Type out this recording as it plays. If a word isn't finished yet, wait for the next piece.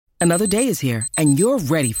Another day is here, and you're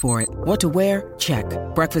ready for it. What to wear? Check.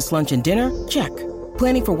 Breakfast, lunch, and dinner? Check.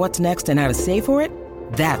 Planning for what's next and how to save for it?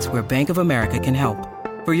 That's where Bank of America can help.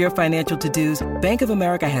 For your financial to-dos, Bank of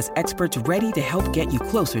America has experts ready to help get you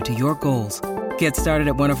closer to your goals. Get started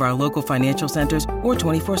at one of our local financial centers or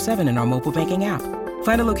 24/7 in our mobile banking app.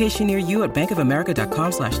 Find a location near you at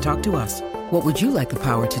bankofamerica.com/talktous. What would you like the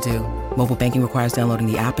power to do? Mobile banking requires downloading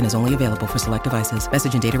the app and is only available for select devices.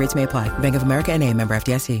 Message and data rates may apply. Bank of America N.A., member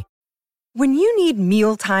FDIC. When you need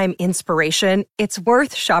mealtime inspiration, it's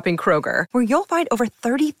worth shopping Kroger, where you'll find over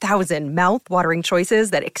 30,000 mouth-watering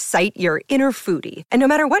choices that excite your inner foodie. And no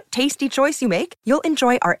matter what tasty choice you make, you'll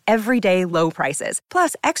enjoy our everyday low prices,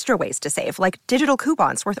 plus extra ways to save, like digital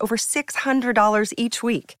coupons worth over $600 each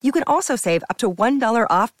week. You can also save up to $1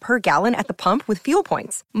 off per gallon at the pump with fuel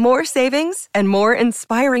points. More savings and more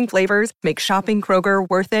inspiring flavors make shopping Kroger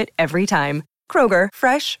worth it every time. Kroger,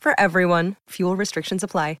 fresh for everyone. Fuel restrictions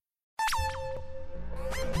apply.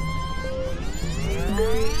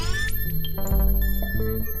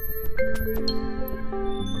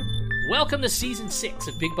 Welcome to Season 6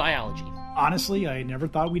 of Big Biology. Honestly, I never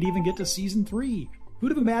thought we'd even get to Season 3.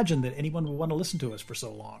 Who'd have imagined that anyone would want to listen to us for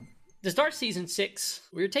so long? To start Season 6,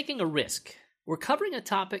 we're taking a risk. We're covering a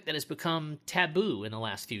topic that has become taboo in the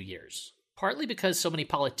last few years, partly because so many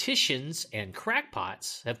politicians and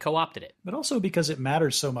crackpots have co-opted it. But also because it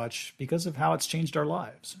matters so much because of how it's changed our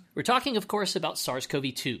lives. We're talking, of course, about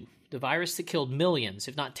SARS-CoV-2, the virus that killed millions,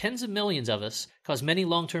 if not tens of millions of us, caused many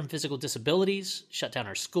long-term physical disabilities, shut down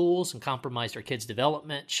our schools and compromised our kids'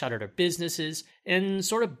 development, shuttered our businesses, and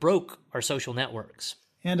sort of broke our social networks.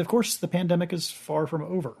 And of course, the pandemic is far from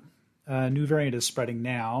over. A new variant is spreading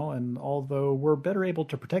now, and although we're better able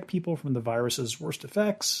to protect people from the virus's worst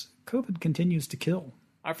effects, COVID continues to kill.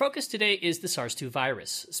 Our focus today is the SARS-2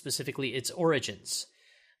 virus, specifically its origins.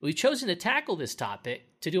 We've chosen to tackle this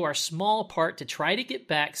topic to do our small part to try to get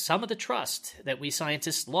back some of the trust that we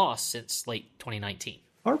scientists lost since late 2019.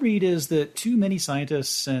 Our read is that too many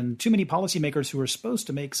scientists and too many policymakers who are supposed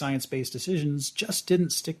to make science-based decisions just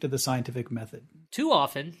didn't stick to the scientific method. Too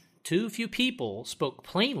often, too few people spoke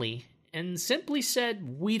plainly and simply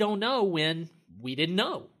said, "We don't know," when we didn't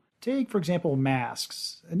know. Take, for example,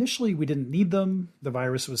 masks. Initially, we didn't need them. The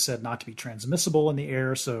virus was said not to be transmissible in the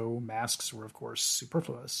air, so masks were, of course,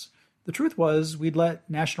 superfluous. The truth was, we'd let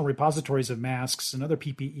national repositories of masks and other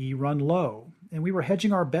PPE run low, and we were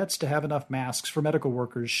hedging our bets to have enough masks for medical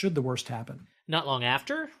workers should the worst happen. Not long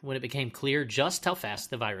after, when it became clear just how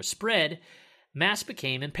fast the virus spread, masks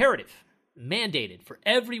became imperative, mandated for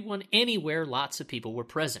everyone anywhere lots of people were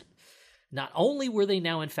present. Not only were they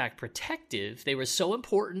now in fact protective, they were so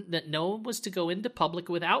important that no one was to go into public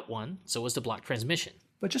without one, so as to block transmission.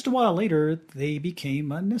 But just a while later, they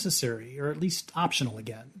became unnecessary, or at least optional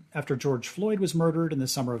again. After George Floyd was murdered in the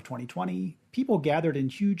summer of 2020, people gathered in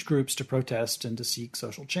huge groups to protest and to seek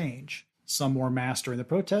social change. Some wore masks during the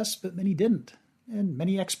protests, but many didn't, and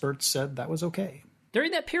many experts said that was okay.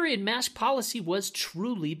 During that period, mask policy was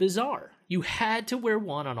truly bizarre. You had to wear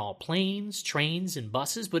one on all planes, trains, and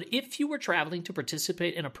buses, but if you were traveling to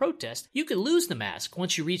participate in a protest, you could lose the mask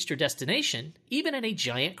once you reached your destination, even in a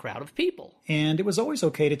giant crowd of people. And it was always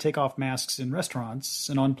okay to take off masks in restaurants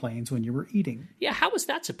and on planes when you were eating. Yeah, how was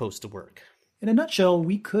that supposed to work? In a nutshell,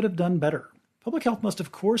 we could have done better. Public health must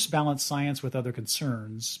of course balance science with other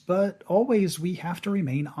concerns, but always we have to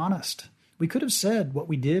remain honest. We could have said what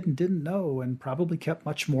we did and didn't know and probably kept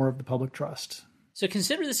much more of the public trust. So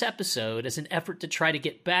consider this episode as an effort to try to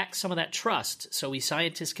get back some of that trust so we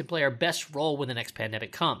scientists can play our best role when the next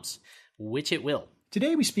pandemic comes, which it will.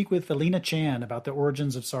 Today we speak with Alina Chan about the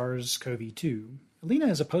origins of SARS-CoV-2. Alina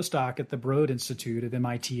is a postdoc at the Broad Institute of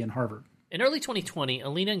MIT and Harvard. In early 2020,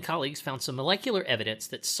 Alina and colleagues found some molecular evidence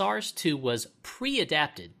that SARS-2 was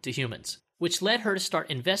pre-adapted to humans, which led her to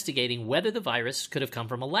start investigating whether the virus could have come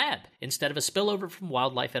from a lab instead of a spillover from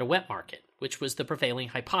wildlife at a wet market, which was the prevailing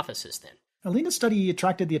hypothesis then. Alina's study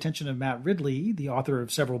attracted the attention of Matt Ridley, the author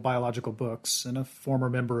of several biological books and a former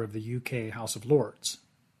member of the UK House of Lords.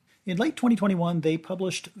 In late 2021, they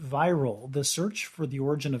published Viral, The Search for the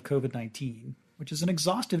Origin of COVID-19, which is an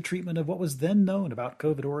exhaustive treatment of what was then known about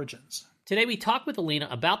COVID origins. Today we talk with Alina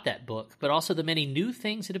about that book, but also the many new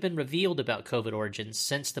things that have been revealed about COVID origins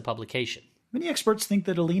since the publication. Many experts think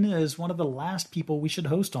that Alina is one of the last people we should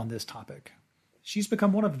host on this topic. She's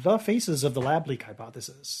become one of the faces of the lab leak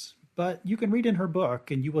hypothesis. But you can read in her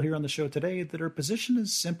book, and you will hear on the show today, that her position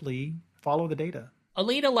is simply follow the data.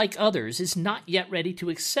 Alina, like others, is not yet ready to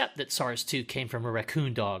accept that SARS-2 came from a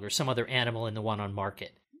raccoon dog or some other animal in the one on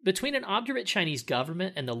market. Between an obdurate Chinese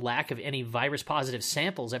government and the lack of any virus-positive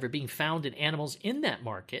samples ever being found in animals in that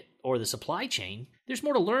market, or the supply chain, There's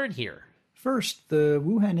more to learn here. First, the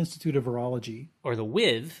Wuhan Institute of Virology, or the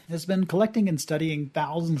WIV, has been collecting and studying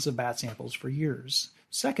thousands of bat samples for years.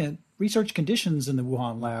 Second, research conditions in the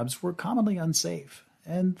Wuhan labs were commonly unsafe.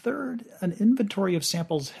 And third, an inventory of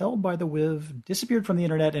samples held by the WIV disappeared from the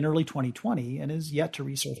internet in early 2020 and is yet to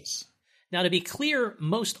resurface. Now, to be clear,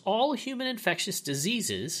 most all human infectious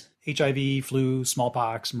diseases, HIV, flu,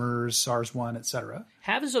 smallpox, MERS, SARS-1, etc.,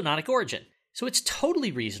 have a zoonotic origin. So it's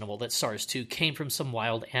totally reasonable that SARS-2 came from some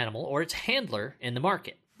wild animal or its handler in the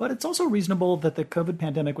market. But it's also reasonable that the COVID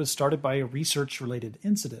pandemic was started by a research-related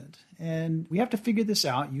incident. And we have to figure this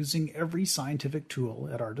out using every scientific tool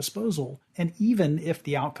at our disposal, and even if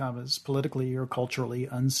the outcome is politically or culturally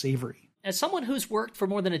unsavory. As someone who's worked for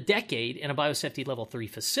more than a decade in a biosafety level 3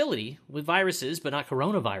 facility with viruses, but not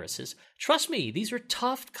coronaviruses, trust me, these are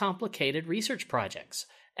tough, complicated research projects.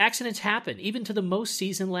 Accidents happen, even to the most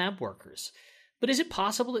seasoned lab workers. But is it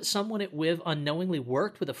possible that someone at WIV unknowingly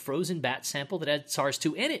worked with a frozen bat sample that had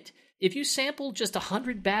SARS-2 in it? If you sample just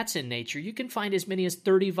 100 bats in nature, you can find as many as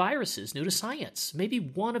 30 viruses new to science. Maybe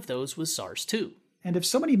one of those was SARS-2. And if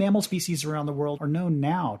so many mammal species around the world are known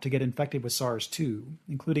now to get infected with SARS-2,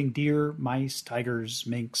 including deer, mice, tigers,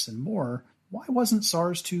 minks, and more, why wasn't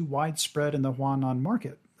SARS-2 widespread in the Huanan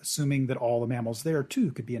market, assuming that all the mammals there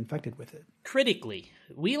too could be infected with it? Critically,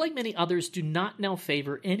 we, like many others, do not now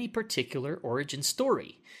favor any particular origin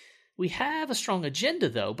story. We have a strong agenda,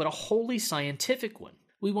 though, but a wholly scientific one.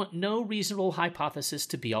 We want no reasonable hypothesis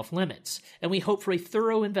to be off limits, and we hope for a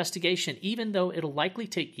thorough investigation, even though it'll likely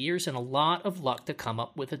take years and a lot of luck to come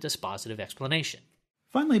up with a dispositive explanation.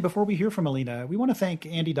 Finally, before we hear from Alina, we want to thank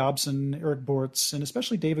Andy Dobson, Eric Bortz, and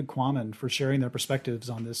especially David Quammen for sharing their perspectives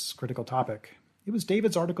on this critical topic. It was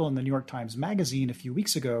David's article in the New York Times Magazine a few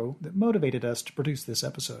weeks ago that motivated us to produce this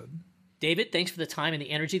episode. David, thanks for the time and the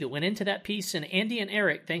energy that went into that piece, and Andy and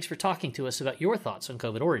Eric, thanks for talking to us about your thoughts on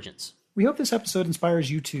COVID origins. We hope this episode inspires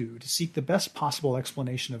you too to seek the best possible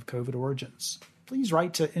explanation of COVID origins. Please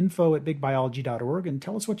write to info@bigbiology.org and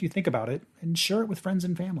tell us what you think about it, and share it with friends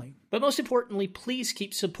and family. But most importantly, please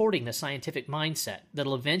keep supporting the scientific mindset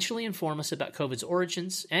that'll eventually inform us about COVID's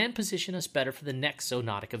origins and position us better for the next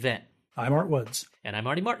zoonotic event. I'm Art Woods. And I'm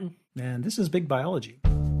Marty Martin. And this is Big Biology.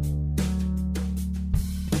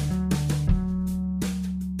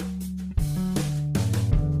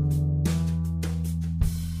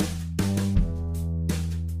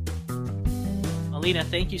 Alina,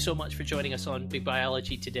 thank you so much for joining us on Big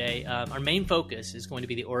Biology today. Our main focus is going to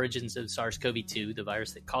be the origins of SARS-CoV-2, the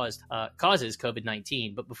virus that causes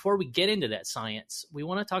COVID-19. But before we get into that science, we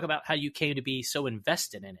want to talk about how you came to be so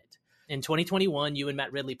invested in it. In 2021, you and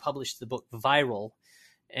Matt Ridley published the book Viral,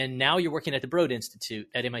 and now you're working at the Broad Institute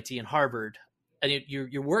at MIT and Harvard. And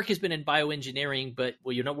your work has been in bioengineering, but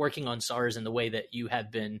you're not working on SARS in the way that you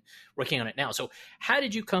have been working on it now. So how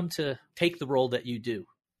did you come to take the role that you do?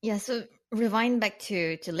 Yeah, so rewind back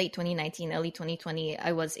to late 2019, early 2020,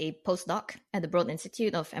 I was a postdoc at the Broad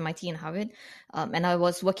Institute of MIT and Harvard, and I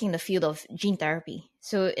was working in the field of gene therapy.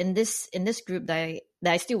 So in this group that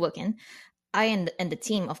I still work in, I and the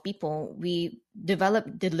team of people, we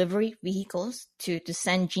developed delivery vehicles to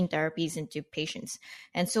send gene therapies into patients.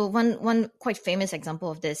 And so one quite famous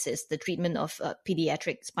example of this is the treatment of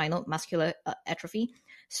pediatric spinal muscular atrophy.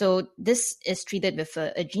 So this is treated with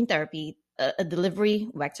a gene therapy, a delivery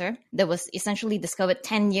vector that was essentially discovered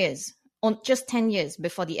just 10 years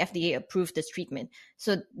before the FDA approved this treatment.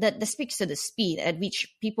 So that speaks to the speed at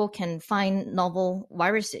which people can find novel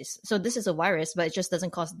viruses. So this is a virus, but it just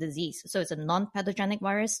doesn't cause disease. So it's a non-pathogenic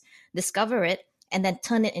virus, discover it, and then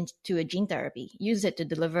turn it into a gene therapy. Use it to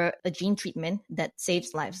deliver a gene treatment that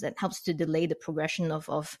saves lives, that helps to delay the progression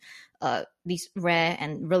of these rare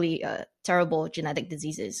and really terrible genetic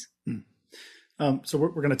diseases. So we're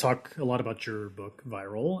going to talk a lot about your book,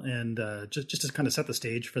 Viral, and just to kind of set the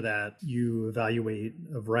stage for that, you evaluate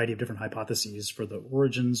a variety of different hypotheses for the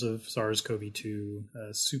origins of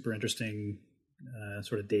SARS-CoV-2, super interesting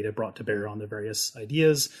sort of data brought to bear on the various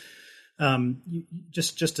ideas.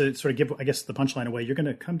 Just to sort of give, I guess, the punchline away, you're going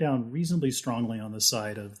to come down reasonably strongly on the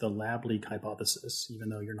side of the lab leak hypothesis, even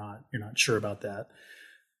though you're not sure about that.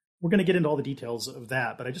 We're going to get into all the details of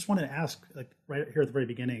that, but I just wanted to ask, like right here at the very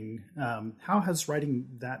beginning, how has writing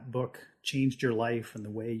that book changed your life and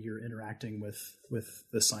the way you're interacting with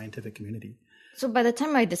the scientific community? So by the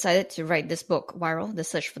time I decided to write this book, Viral, The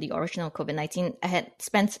Search for the Origin of COVID-19, I had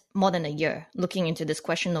spent more than a year looking into this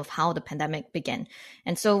question of how the pandemic began.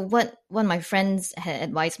 And so what my friends had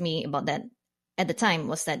advised me about that at the time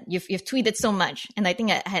was that you've tweeted so much, and I think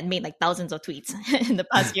I had made like thousands of tweets in the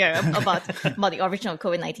past year about the origin of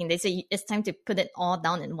COVID-19. They say it's time to put it all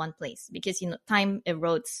down in one place because time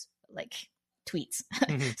erodes like tweets.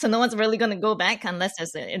 So no one's really going to go back unless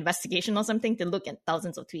there's an investigation or something to look at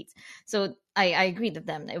thousands of tweets. So I agreed with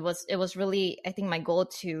them. It was really, I think, my goal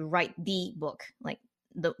to write the book, like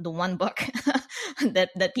the one book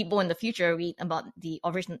that people in the future read about the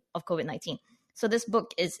origin of COVID-19. So this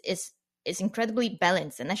book is incredibly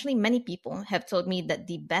balanced, and actually many people have told me that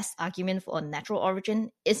the best argument for a natural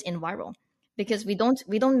origin is in viral, because we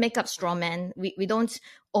don't make up straw man, we don't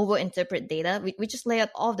overinterpret data, we just lay out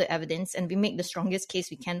all the evidence and we make the strongest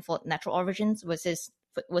case we can for natural origins versus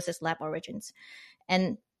lab origins.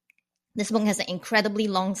 And this book has an incredibly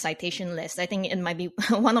long citation list. I think it might be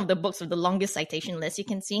one of the books with the longest citation list you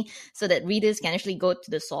can see, so that readers can actually go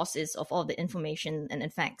to the sources of all the information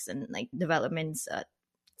and facts and like developments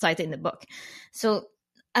cited in the book. So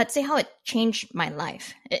I'd say how it changed my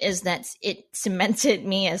life is that it cemented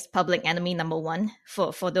me as public enemy number one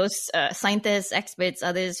for those scientists, experts,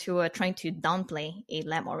 others who are trying to downplay a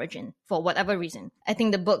lab origin for whatever reason. I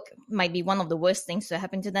think the book might be one of the worst things to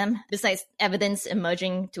happen to them, besides evidence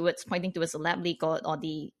emerging pointing towards a lab leak or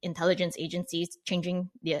the intelligence agencies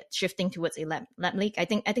shifting towards a lab leak. I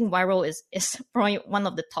think viral is probably one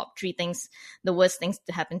of the top three things, the worst things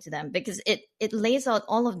to happen to them, because it lays out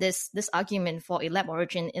all of this argument for a lab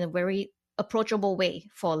origin in a very approachable way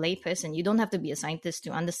for a layperson. You don't have to be a scientist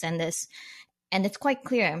to understand this. And it's quite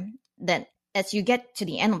clear that as you get to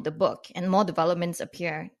the end of the book and more developments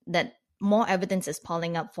appear, that more evidence is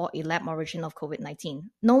piling up for a lab origin of COVID-19.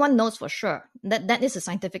 No one knows for sure. That is a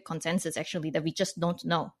scientific consensus, actually, that we just don't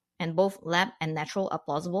know. And both lab and natural are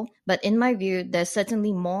plausible. But in my view, there's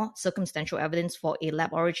certainly more circumstantial evidence for a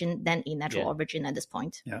lab origin than a natural origin at this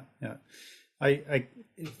point. Yeah. I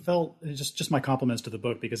felt just my compliments to the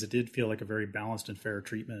book, because it did feel like a very balanced and fair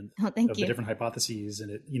treatment of the different hypotheses,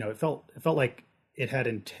 and it felt like it had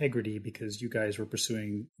integrity because you guys were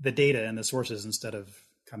pursuing the data and the sources instead of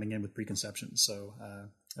coming in with preconceptions. So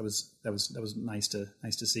that was nice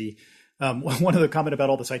to see. One of the comment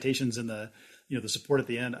about all the citations and the support at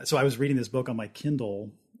the end. So I was reading this book on my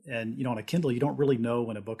Kindle, and on a Kindle you don't really know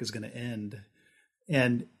when a book is going to end,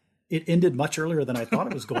 and it ended much earlier than I thought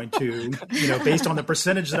it was going to, based on the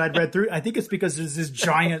percentage that I'd read through. I think it's because there's this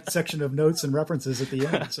giant section of notes and references at the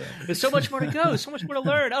end. So. There's so much more to go, so much more to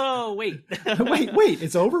learn. Oh, wait. wait,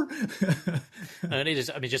 it's over? And it is,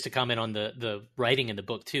 just to comment on the writing in the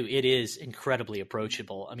book too, it is incredibly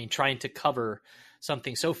approachable. Trying to cover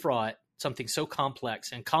something so fraught, something so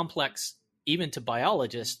complex even to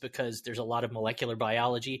biologists, because there's a lot of molecular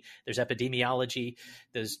biology, there's epidemiology,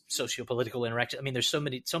 there's sociopolitical interaction. There's so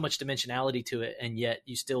much dimensionality to it, and yet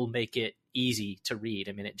you still make it easy to read.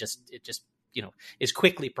 It just is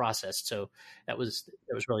quickly processed. So that was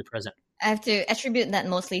really present. I have to attribute that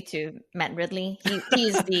mostly to Matt Ridley. He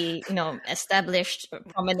is the established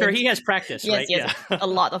prominent. Sure, he has practice, right? Yes, yeah. A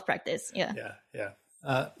lot of practice. Yeah.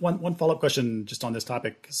 One follow-up question just on this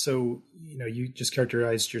topic. So, you just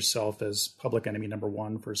characterized yourself as public enemy number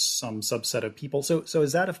one for some subset of people. So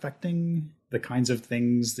is that affecting the kinds of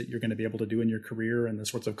things that you're going to be able to do in your career and the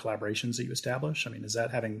sorts of collaborations that you establish? Is that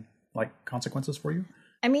having consequences for you?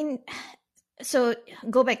 So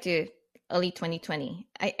go back to early 2020,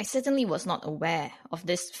 I certainly was not aware of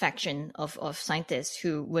this faction of scientists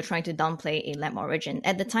who were trying to downplay a lab origin.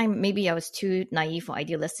 At the time, maybe I was too naive or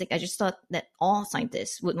idealistic. I just thought that all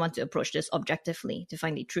scientists would want to approach this objectively to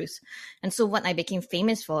find the truth. And so what I became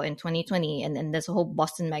famous for in 2020, and there's a whole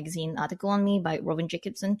Boston Magazine article on me by Robin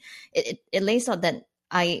Jacobson, it lays out that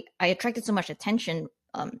I attracted so much attention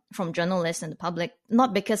from journalists and the public,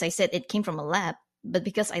 not because I said it came from a lab, but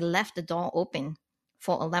because I left the door open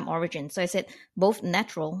for a lab origin. So I said both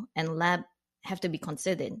natural and lab have to be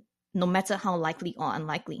considered, no matter how likely or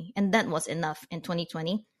unlikely. And that was enough in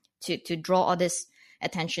 2020 to draw all this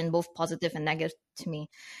attention, both positive and negative, to me.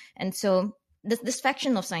 And so this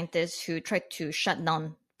faction of scientists who tried to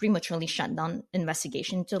prematurely shut down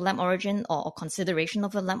investigation to lab origin or consideration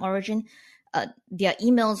of a lab origin, their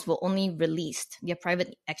emails were only released, their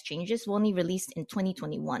private exchanges were only released in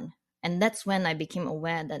 2021. And that's when I became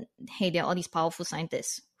aware that, hey, there are all these powerful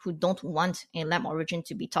scientists who don't want a lab origin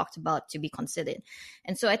to be talked about, to be considered.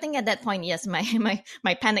 And so I think at that point, yes, my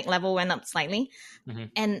panic level went up slightly. Mm-hmm.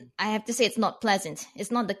 And I have to say, it's not pleasant. It's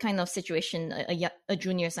not the kind of situation a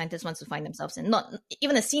junior scientist wants to find themselves in. Not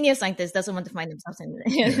even a senior scientist doesn't want to find themselves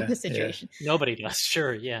in this situation. Yeah. Nobody does.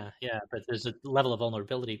 Sure. Yeah. But there's a level of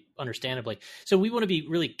vulnerability, understandably. So we want to be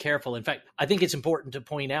really careful. In fact, I think it's important to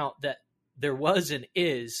point out that there was and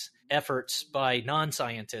is efforts by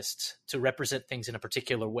non-scientists to represent things in a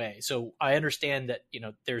particular way. So I understand that,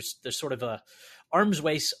 there's sort of a arms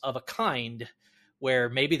race of a kind where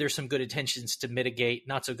maybe there's some good intentions to mitigate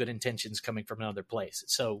not so good intentions coming from another place.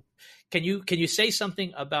 So can you say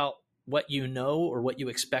something about what you know or what you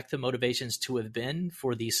expect the motivations to have been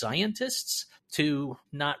for these scientists to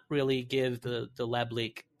not really give the lab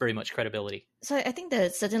leak very much credibility? So I think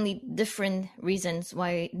there's certainly different reasons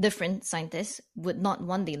why different scientists would not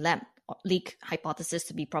want the lab leak hypothesis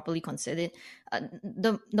to be properly considered.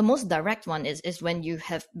 The most direct one is when you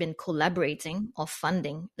have been collaborating or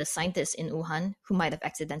funding the scientists in Wuhan who might have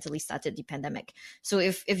accidentally started the pandemic. So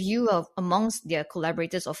if you are amongst their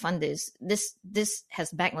collaborators or funders, this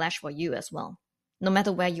has backlash for you as well, no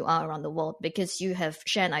matter where you are around the world, because you have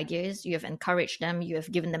shared ideas, you have encouraged them, you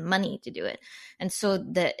have given them money to do it. And so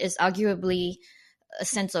there is arguably a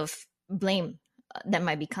sense of blame that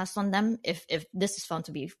might be cast on them if this is found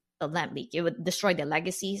to be a lab leak. It would destroy their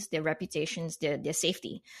legacies, their reputations, their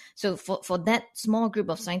safety. So for that small group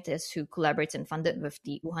of scientists who collaborated and funded with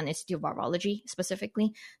the Wuhan Institute of Virology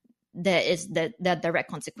specifically, there are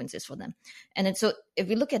direct consequences for them. And then so if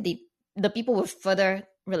we look at the people with further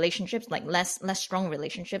relationships, like less strong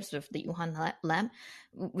relationships with the Wuhan lab,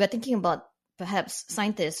 we're thinking about perhaps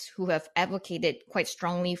scientists who have advocated quite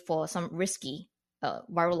strongly for some risky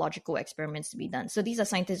virological experiments to be done. So these are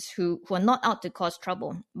scientists who are not out to cause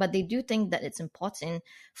trouble, but they do think that it's important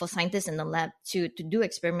for scientists in the lab to do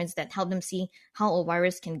experiments that help them see how a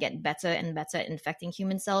virus can get better and better at infecting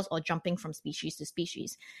human cells or jumping from species to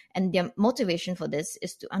species. And their motivation for this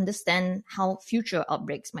is to understand how future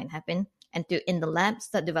outbreaks might happen and to, in the lab,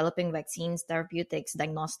 start developing vaccines, therapeutics,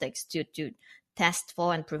 diagnostics to test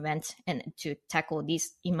for and prevent and to tackle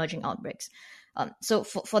these emerging outbreaks. So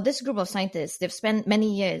for this group of scientists, they've spent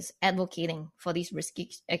many years advocating for these risky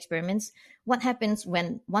experiments. What happens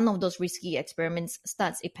when one of those risky experiments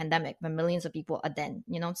starts a pandemic when millions of people are dead?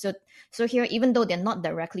 So here, even though they're not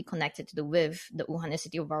directly connected to the Wuhan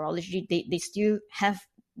Institute of Virology, they still have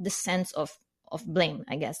this sense of blame,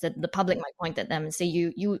 I guess, that the public might point at them and say,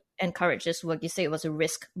 you encourage this work, you say it was a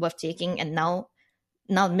risk worth taking, and now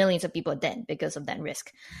millions of people are dead because of that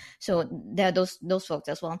risk. So there are those folks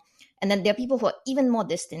as well. And then there are people who are even more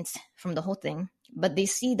distant from the whole thing, but they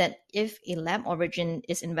see that if a lab origin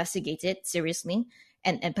is investigated seriously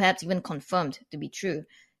and perhaps even confirmed to be true,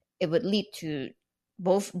 it would lead to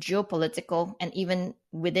both geopolitical and even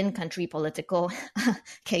within country political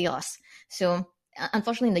chaos. So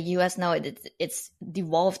unfortunately, in the US now, it's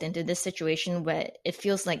devolved into this situation where it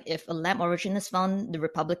feels like if a lab origin is found, the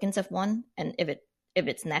Republicans have won, and if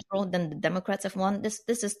it's natural, then the Democrats have won. This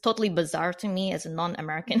is totally bizarre to me as a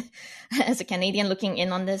non-American. As a Canadian looking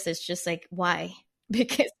in on this, it's just like, why?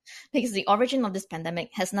 Because the origin of this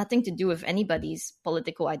pandemic has nothing to do with anybody's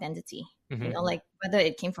political identity. Mm-hmm. Like whether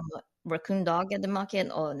it came from a raccoon dog at the market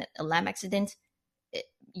or a lab accident,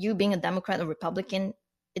 you being a Democrat or Republican,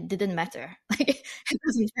 it didn't matter. It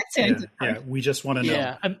doesn't matter. Yeah, we just want to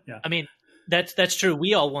know. I mean, that's true.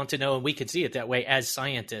 We all want to know, and we could see it that way as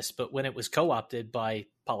scientists. But when it was co-opted by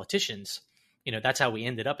politicians, that's how we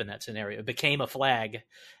ended up in that scenario. It became a flag,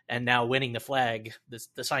 and now winning the flag,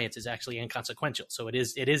 the science is actually inconsequential. So it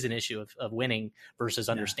is an issue of winning versus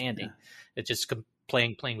understanding. Yeah. It's just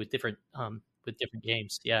playing with different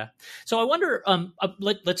games. Yeah. So I wonder.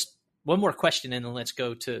 Let's one more question, and then let's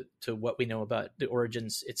go to what we know about the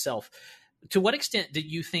origins itself. To what extent do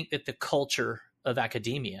you think that the culture of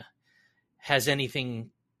academia has anything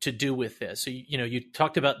to do with this? So, you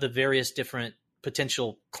talked about the various different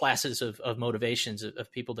potential classes of motivations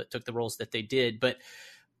of people that took the roles that they did. But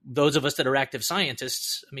those of us that are active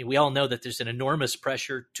scientists, I mean, we all know that there's an enormous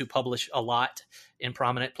pressure to publish a lot in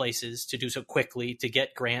prominent places, to do so quickly, to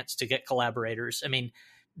get grants, to get collaborators. I mean,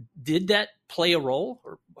 did that play a role,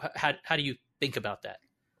 or how do you think about that?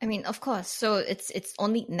 I mean, of course. So it's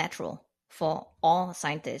only natural for all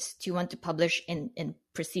scientists to want to publish in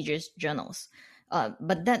prestigious journals.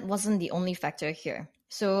 But that wasn't the only factor here.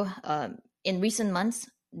 So in recent months,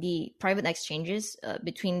 the private exchanges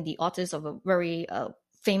between the authors of a very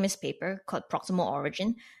famous paper called Proximal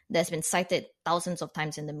Origin, that's been cited thousands of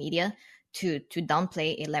times in the media to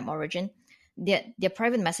downplay a lab origin, their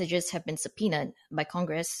private messages have been subpoenaed by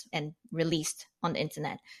Congress and released on the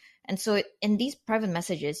internet. And so in these private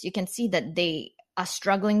messages, you can see that they are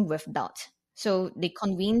struggling with doubt. So they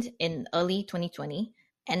convened in early 2020,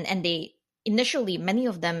 and they initially, many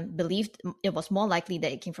of them believed it was more likely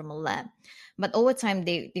that it came from a lab. But over time,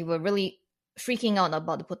 they were really freaking out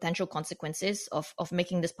about the potential consequences of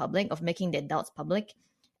making this public, of making their doubts public.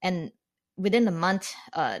 And within a month,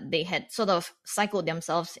 they had sort of cycled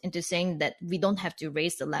themselves into saying that we don't have to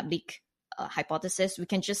raise the lab leak hypothesis. We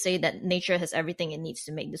can just say that nature has everything it needs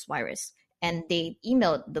to make this virus. And they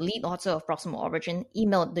emailed the lead author of Proximal Origin,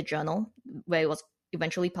 emailed the journal where it was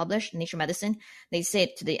eventually published, Nature Medicine, they said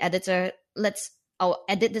to the editor, I'll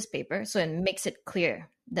edit this paper so it makes it clear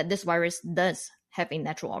that this virus does have a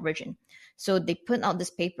natural origin. So they put out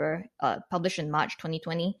this paper published in March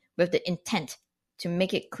 2020 with the intent to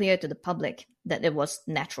make it clear to the public that it was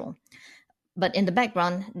natural. But in the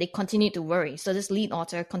background, they continue to worry. So this lead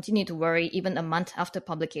author continued to worry even a month after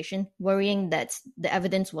publication, worrying that the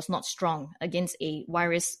evidence was not strong against a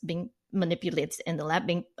virus being manipulated in the lab,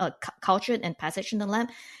 being cultured and passaged in the lab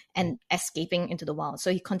and escaping into the wild.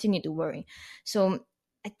 So he continued to worry. So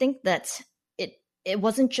I think that it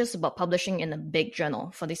wasn't just about publishing in a big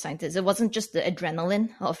journal for the scientists. It wasn't just the adrenaline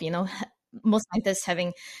of, most scientists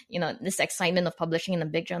having, this excitement of publishing in a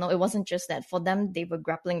big journal. It wasn't just that. For them, they were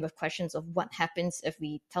grappling with questions of what happens if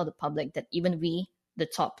we tell the public that even we, the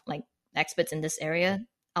top experts in this area,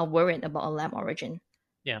 are worried about a lab origin.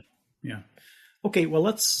 Yeah. Okay, well,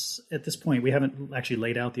 at this point, we haven't actually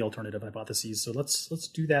laid out the alternative hypotheses. So let's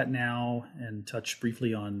do that now and touch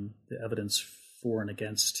briefly on the evidence for and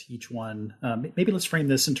against each one. Maybe let's frame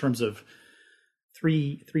this in terms of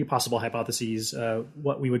three possible hypotheses,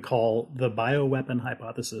 what we would call the bioweapon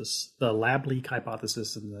hypothesis, the lab leak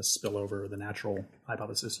hypothesis, and the spillover, the natural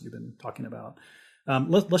hypothesis you've been talking about.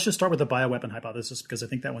 Let's just start with the bioweapon hypothesis, because I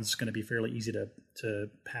think that one's going to be fairly easy to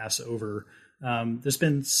pass over. There's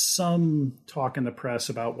been some talk in the press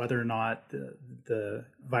about whether or not the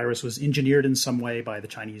virus was engineered in some way by the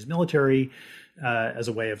Chinese military as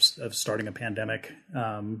a way of starting a pandemic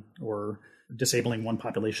or disabling one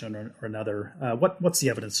population or another. What's the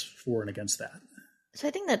evidence for and against that? So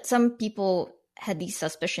I think that some people had these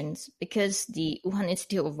suspicions because the Wuhan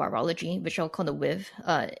Institute of Virology, which I'll call the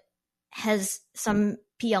WIV, has some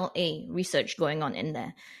PLA research going on in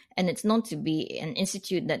there. And it's known to be an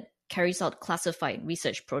institute that carries out classified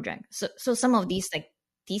research projects. So some of these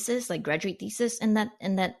thesis, graduate thesis in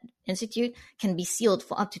that institute, can be sealed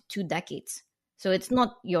for up to 2 decades. So it's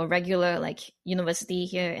not your regular university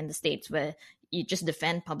here in the States where you just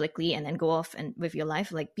defend publicly and then go off and with your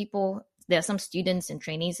life. There are some students and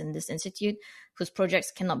trainees in this institute whose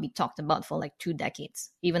projects cannot be talked about for 2 decades,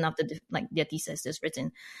 even after their thesis is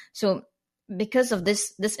written. So because of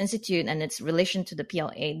this institute and its relation to the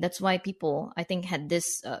PLA, that's why people, I think, had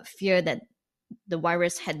this fear that the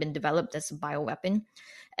virus had been developed as a bioweapon.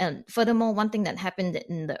 And furthermore, one thing that happened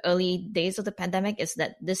in the early days of the pandemic is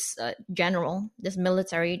that this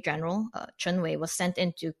military general, Chen Wei, was sent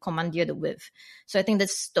in to commandeer the WIV. So I think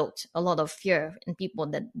this stoked a lot of fear in people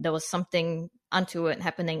that there was something untoward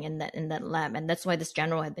happening in that lab. And that's why this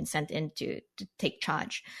general had been sent in to take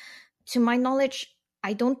charge. To my knowledge,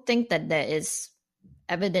 I don't think that there is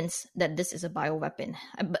evidence that this is a bioweapon.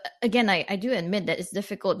 But again, I do admit that it's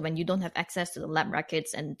difficult when you don't have access to the lab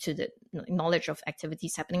records and to the knowledge of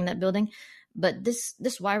activities happening in that building. But this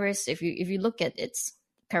virus, if you look at its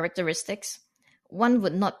characteristics, one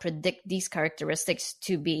would not predict these characteristics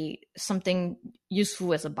to be something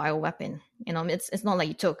useful as a bioweapon. It's not like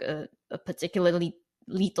you took a particularly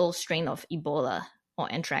lethal strain of Ebola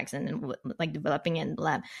or anthrax and developing it in the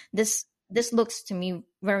lab. This looks to me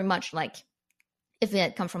very much like, if it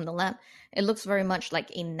had come from the lab, it looks very much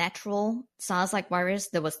like a natural SARS-like virus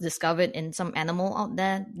that was discovered in some animal out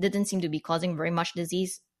there, didn't seem to be causing very much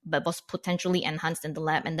disease, but was potentially enhanced in the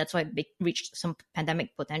lab, and that's why it reached some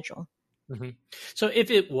pandemic potential. Mm-hmm. So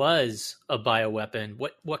if it was a bioweapon,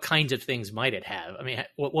 what kinds of things might it have? I mean,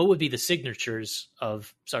 what would be the signatures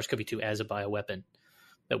of SARS-CoV-2 as a bioweapon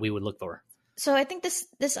that we would look for? So I think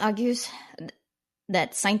this argues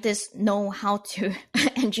that scientists know how to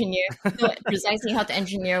precisely how to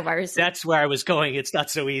engineer viruses. That's where I was going. It's not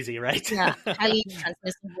so easy, right? Yeah, highly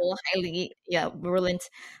transmissible, highly virulent.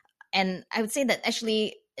 And I would say that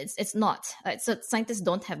actually it's not. So scientists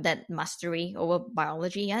don't have that mastery over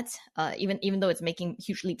biology yet, even though it's making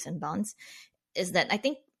huge leaps and bounds. Is that I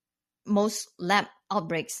think most lab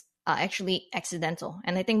outbreaks are actually accidental.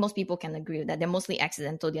 And I think most people can agree with that. They're mostly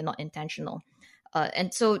accidental. They're not intentional.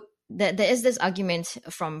 And so there is this argument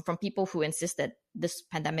from people who insist that this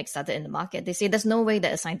pandemic started in the market. They say there's no way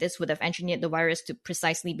that a scientist would have engineered the virus to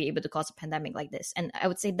precisely be able to cause a pandemic like this. And I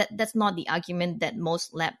would say that that's not the argument that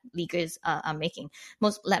most lab leakers are making.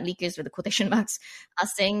 Most lab leakers, with the quotation marks, are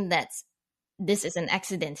saying that this is an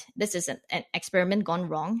accident. This is an experiment gone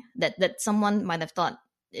wrong, that someone might have thought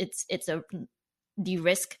it's a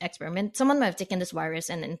de-risk experiment. Someone might have taken this virus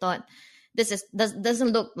and thought,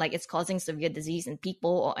 doesn't look like it's causing severe disease in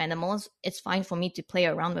people or animals. It's fine for me to play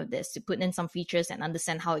around with this, to put in some features and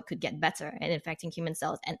understand how it could get better at infecting human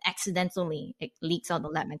cells. And accidentally, it leaks out the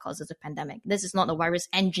lab and causes a pandemic. This is not a virus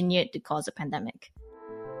engineered to cause a pandemic.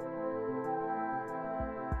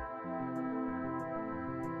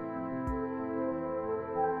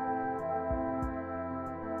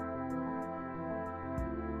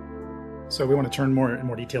 So we want to turn more in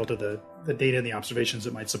more detail to the data and the observations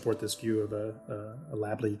that might support this view of a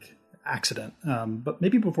lab leak accident. But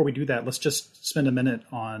maybe before we do that, let's just spend a minute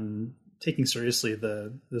on taking seriously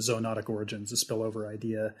the zoonotic origins, the spillover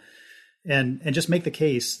idea, and just make the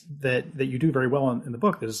case that you do very well in the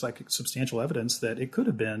book. There's like substantial evidence that it could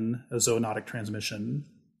have been a zoonotic transmission,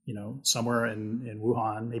 somewhere in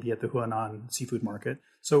Wuhan, maybe at the Huanan seafood market.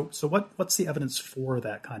 So what's the evidence for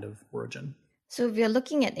that kind of origin? So if you're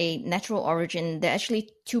looking at a natural origin, there are actually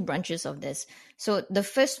two branches of this. So the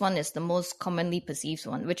first one is the most commonly perceived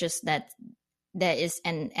one, which is that there is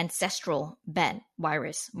an ancestral bat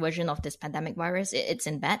virus version of this pandemic virus. It's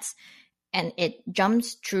in bats, and it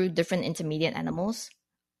jumps through different intermediate animals.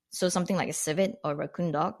 So something like a civet or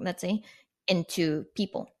raccoon dog, let's say, into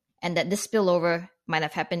people. And that this spillover might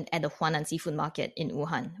have happened at the Huanan seafood market in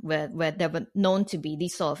Wuhan, where there were known to be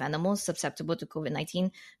these sort of animals susceptible to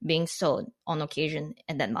COVID-19 being sold on occasion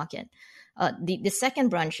at that market. The second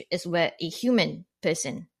branch is where a human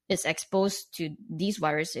person is exposed to these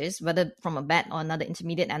viruses, whether from a bat or another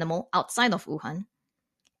intermediate animal outside of Wuhan,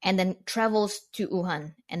 and then travels to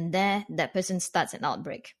Wuhan, and there that person starts an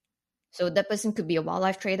outbreak. So that person could be a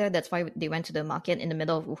wildlife trader. That's why they went to the market in the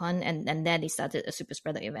middle of Wuhan, and there they started a super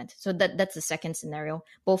spreader event. So that's the second scenario.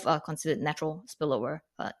 Both are considered natural spillover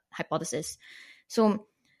hypothesis. So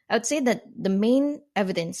I would say that the main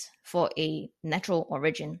evidence for a natural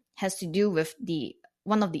origin has to do with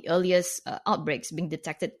one of the earliest outbreaks being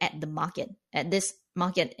detected at the market, at this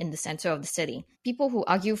market in the center of the city. People who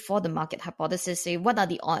argue for the market hypothesis say, what are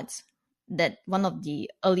the odds that one of the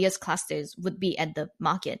earliest clusters would be at the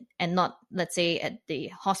market and not, let's say, at the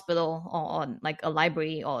hospital or like a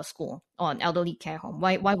library or a school or an elderly care home?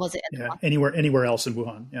 Why was it at the market? Anywhere else in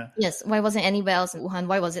Wuhan? Yeah. Yes. Why wasn't anywhere else in Wuhan?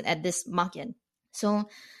 Why was it at this market? So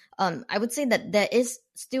I would say that there is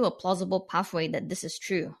still a plausible pathway that this is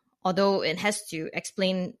true, although it has to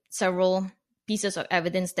explain several pieces of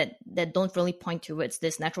evidence that don't really point towards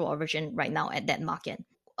this natural origin right now at that market.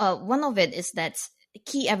 One of it is that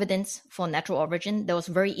key evidence for natural origin that was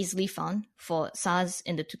very easily found for SARS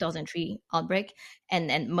in the 2003 outbreak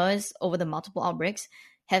and MERS over the multiple outbreaks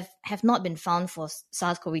have not been found for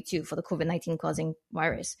SARS-CoV-2, for the COVID-19 causing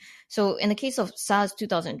virus. So in the case of SARS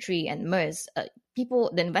 2003 and MERS,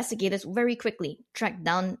 the investigators very quickly tracked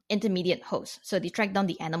down intermediate hosts. So they tracked down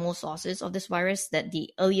the animal sources of this virus that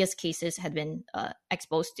the earliest cases had been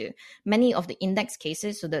exposed to. Many of the index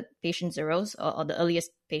cases, so the patient zeros or the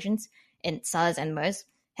earliest patients in SARS and MERS,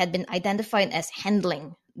 had been identified as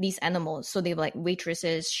handling these animals. So they were like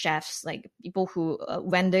waitresses, chefs, like people who,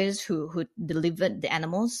 vendors who delivered the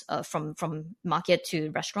animals from market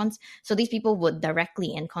to restaurants. So these people were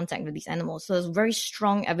directly in contact with these animals. So there's very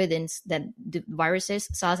strong evidence that the viruses,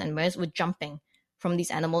 SARS and MERS, were jumping from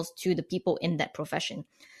these animals to the people in that profession.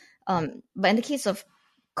 But in the case of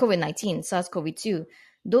COVID-19, SARS-CoV-2,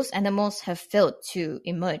 those animals have failed to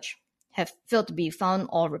emerge, have failed to be found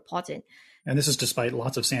or reported. And this is despite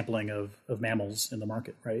lots of sampling of mammals in the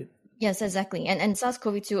market, right? Yes, exactly. And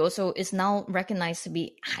SARS-CoV-2 also is now recognized to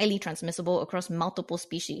be highly transmissible across multiple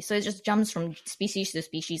species. So it just jumps from species to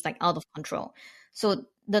species, like out of control. So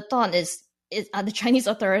the thought is are the Chinese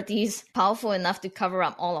authorities powerful enough to cover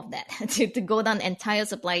up all of that, to go down the entire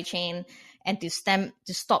supply chain and to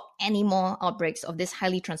stop any more outbreaks of this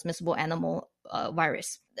highly transmissible animal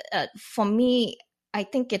virus? For me, I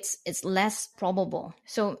think it's less probable.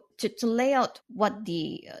 So to lay out what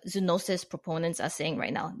the zoonosis proponents are saying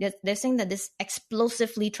right now, they're saying that this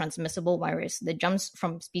explosively transmissible virus that jumps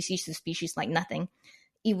from species to species like nothing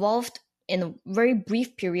evolved in a very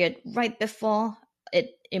brief period right before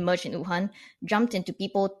it emerged in Wuhan, jumped into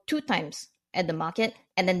people 2 times at the market,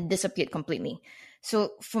 and then disappeared completely.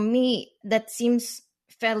 So for me, that seems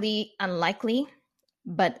fairly unlikely.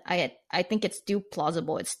 But I think it's still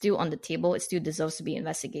plausible. It's still on the table. It still deserves to be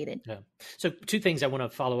investigated. Yeah. So 2 things I want to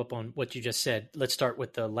follow up on what you just said. Let's start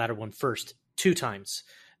with the latter one first. 2 times.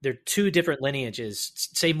 There are 2 different lineages.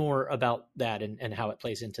 Say more about that and how it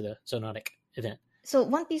plays into the zoonotic event. So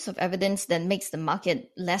one piece of evidence that makes the market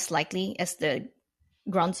less likely as the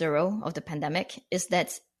ground zero of the pandemic is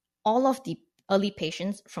that all of the early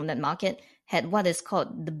patients from that market had what is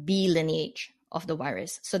called the B lineage of the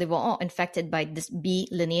virus. So they were all infected by this B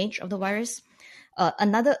lineage of the virus.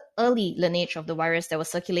 Another early lineage of the virus that was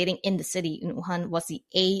circulating in the city in Wuhan was the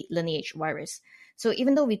A lineage virus. So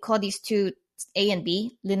even though we call these 2 A and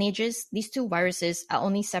B lineages, these 2 viruses are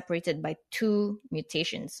only separated by 2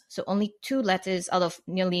 mutations. So only 2 letters out of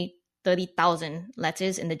nearly 30,000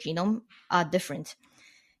 letters in the genome are different.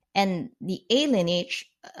 And the A lineage,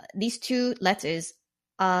 these 2 letters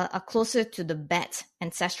are closer to the bat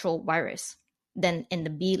ancestral virus. than in the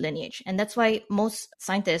B lineage. And that's why most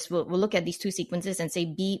scientists will look at these two sequences and say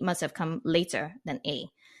B must have come later than A,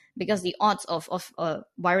 because the odds of a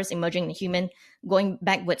virus emerging in a human going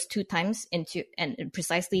backwards 2 times into and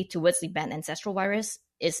precisely towards the bad ancestral virus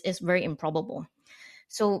is very improbable.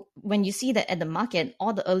 So when you see that at the market,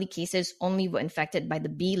 all the early cases only were infected by the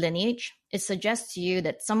B lineage, it suggests to you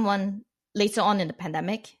that someone later on in the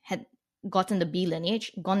pandemic had gotten the B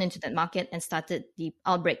lineage, gone into that market and started the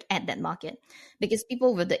outbreak at that market. Because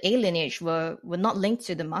people with the A lineage were not linked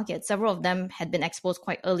to the market. Several of them had been exposed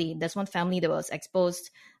quite early. There's one family that was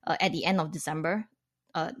exposed at the end of December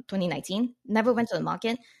 2019, never went to the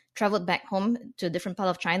market, traveled back home to a different part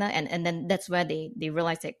of China, and then that's where they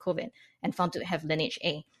realized that COVID and found to have lineage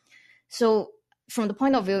A. So from the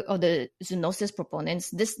point of view of the zoonosis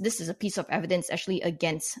proponents, this is a piece of evidence actually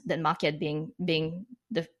against that market being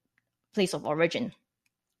the place of origin.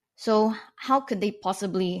 So how could they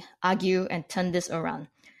possibly argue and turn this around?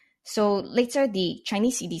 So later, the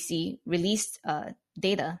Chinese CDC released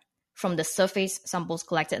data from the surface samples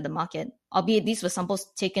collected at the market, albeit these were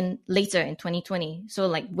samples taken later in 2020. So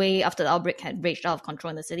like way after the outbreak had raged out of control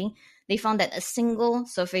in the city, they found that a single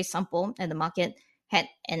surface sample at the market had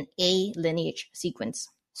an A lineage sequence.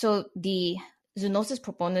 So the zoonosis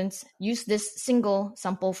proponents used this single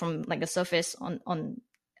sample from like a surface on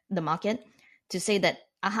the market to say that,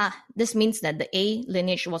 this means that the A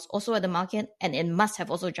lineage was also at the market and it must have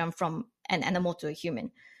also jumped from an animal to a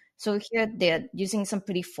human. So here they're using some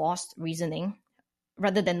pretty forced reasoning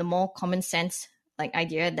rather than the more common sense like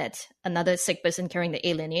idea that another sick person carrying the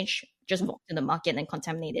A lineage just walked in the market and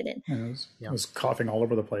contaminated it. It was coughing all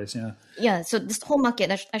over the place, yeah. Yeah, so this whole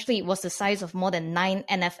market actually was the size of more than 9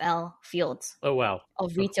 NFL fields. Oh, wow.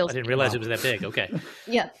 Of retail. I didn't realize it was that big. Okay.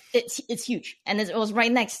 Yeah, it's huge. And it was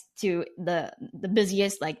right next to the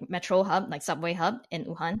busiest like metro hub, like subway hub in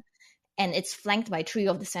Wuhan. And it's flanked by 3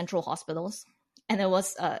 of the central hospitals. And it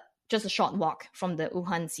was just a short walk from the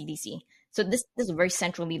Wuhan CDC. So this is a very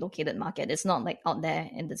centrally located market. It's not like out there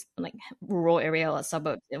in this like rural area or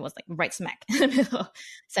suburb. It was like right smack in the middle of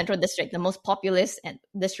Central District, the most populous and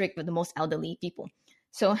district with the most elderly people.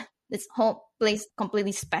 So this whole place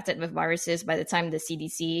completely spattered with viruses by the time the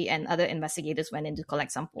CDC and other investigators went in to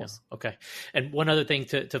collect samples. Yeah, okay. And one other thing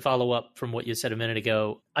to follow up from what you said a minute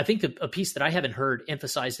ago, I think a piece that I haven't heard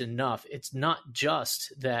emphasized enough, it's not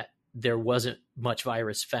just that there wasn't much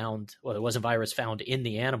virus found, well, there wasn't virus found in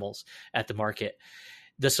the animals at the market.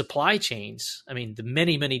 The supply chains, I mean, the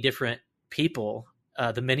many, many different people,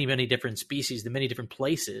 the many, many different species, the many different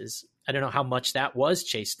places, I don't know how much that was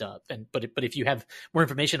chased up. But if you have more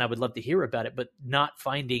information, I would love to hear about it. But not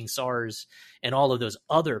finding SARS and all of those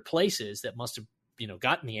other places that must have,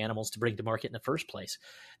 gotten the animals to bring to market in the first place,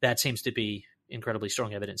 that seems to be incredibly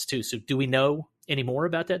strong evidence too. So do we know any more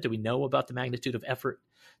about that? Do we know about the magnitude of effort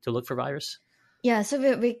to look for virus? Yeah, so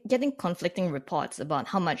we're getting conflicting reports about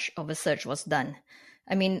how much of a search was done.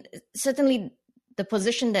 I mean, certainly the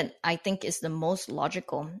position that I think is the most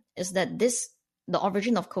logical is that the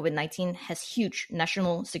origin of COVID-19 has huge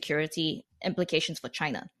national security implications for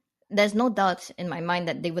China. There's no doubt in my mind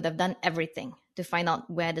that they would have done everything to find out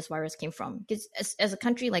where this virus came from. Because as a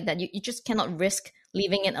country like that, you just cannot risk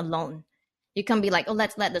leaving it alone. You can't be like, oh,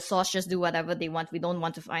 let's let the source just do whatever they want. We don't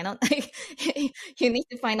want to find out. You need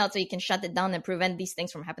to find out so you can shut it down and prevent these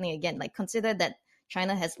things from happening again. Like, consider that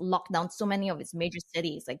China has locked down so many of its major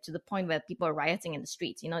cities, like to the point where people are rioting in the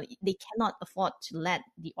streets. They cannot afford to let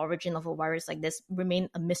the origin of a virus like this remain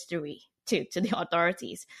a mystery to the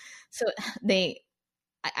authorities. So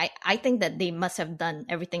I think that they must have done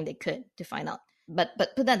everything they could to find out. But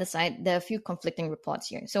put that aside, there are a few conflicting reports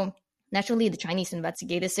here. So naturally, the Chinese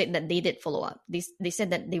investigators said that they did follow up. They said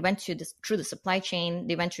that they went through the supply chain.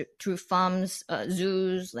 They went through farms,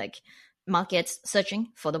 zoos, like markets, searching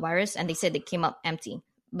for the virus, and they said they came up empty.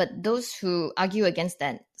 But those who argue against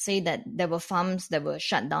that say that there were farms that were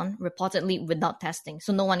shut down, reportedly without testing.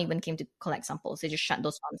 So no one even came to collect samples. They just shut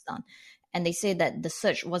those farms down. And they say that the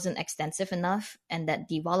search wasn't extensive enough and that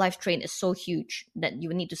the wildlife trade is so huge that you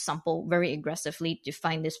would need to sample very aggressively to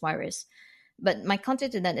find this virus. But my counter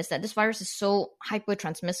to that is that this virus is so hyper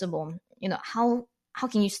transmissible. How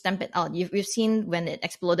can you stamp it out? We've seen when it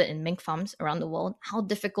exploded in mink farms around the world, how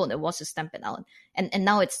difficult it was to stamp it out. And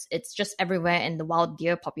now it's just everywhere in the wild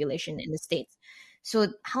deer population in the States. So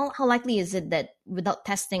how likely is it that without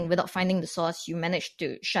testing, without finding the source, you managed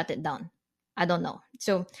to shut it down? I don't know.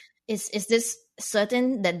 So is this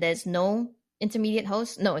certain that there's no intermediate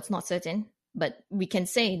host? No, it's not certain. But we can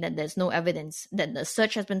say that there's no evidence that the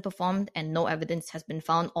search has been performed and no evidence has been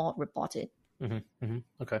found or reported. Mm-hmm, mm-hmm.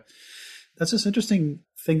 Okay. That's this interesting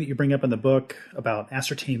thing that you bring up in the book about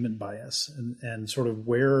ascertainment bias and sort of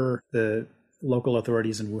where the local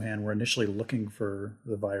authorities in Wuhan were initially looking for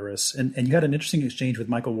the virus. And you had an interesting exchange with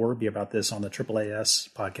Michael Warby about this on the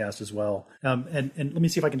AAAS podcast as well. And let me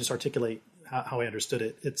see if I can just articulate how I understood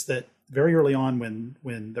it. It's that very early on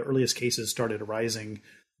when the earliest cases started arising,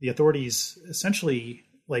 the authorities essentially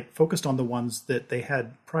focused on the ones that they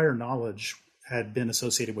had prior knowledge had been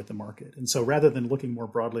associated with the market. And so rather than looking more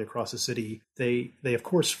broadly across the city, they of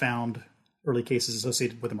course found early cases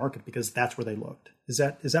associated with the market because that's where they looked. Is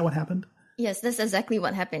that what happened? Yes, that's exactly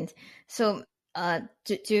what happened. So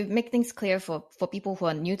to make things clear for people who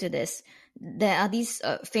are new to this, there are these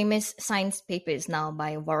famous science papers now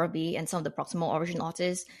by Warby and some of the proximal origin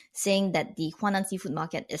authors saying that the Huanan Seafood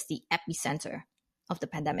Market is the epicenter of the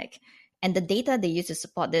pandemic. And the data they use to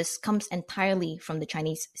support this comes entirely from the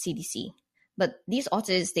Chinese CDC. But these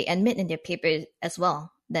authors, they admit in their paper as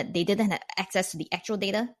well that they didn't have access to the actual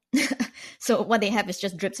data. So what they have is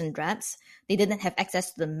just drips and drabs. They didn't have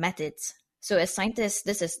access to the methods. So as scientists,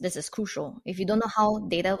 this is crucial. If you don't know how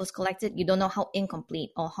data was collected, you don't know how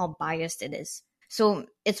incomplete or how biased it is. So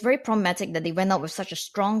it's very problematic that they went out with such a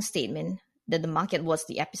strong statement that the market was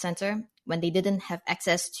the epicenter when they didn't have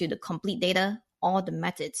access to the complete data or the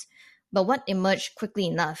methods. But what emerged quickly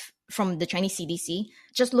enough from the Chinese CDC,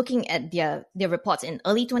 just looking at their reports in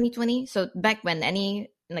early 2020, so back when any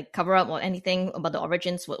cover up or anything about the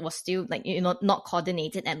origins was still not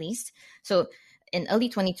coordinated at least. So in early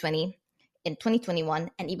 2020, in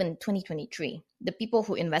 2021, and even 2023, the people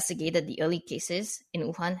who investigated the early cases in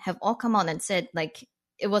Wuhan have all come out and said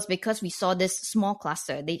it was because we saw this small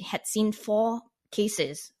cluster. They had seen four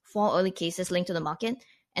early cases linked to the market.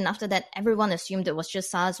 And after that, everyone assumed it was just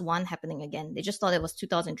SARS-1 happening again. They just thought it was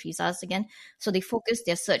 2003 SARS again. So they focused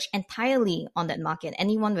their search entirely on that market.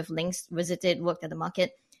 Anyone with links visited, worked at the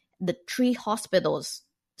market, the 3 hospitals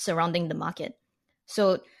surrounding the market.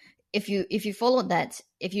 So if you follow that,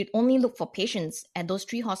 if you only look for patients at those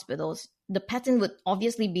 3 hospitals, the pattern would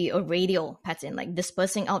obviously be a radial pattern,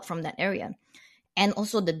 dispersing out from that area, and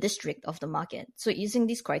also the district of the market. So using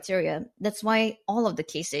these criteria, that's why all of the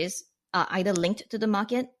cases are either linked to the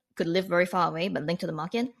market, could live very far away, but linked to the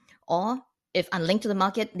market, or if unlinked to the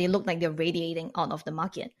market, they look like they're radiating out of the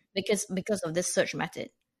market because of this search method.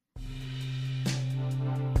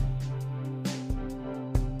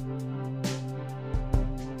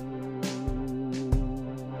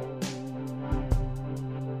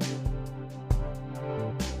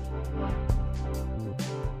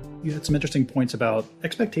 You had some interesting points about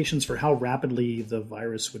expectations for how rapidly the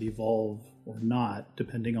virus would evolve or not,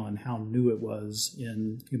 depending on how new it was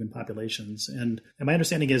in human populations. And my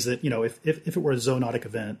understanding is that, if it were a zoonotic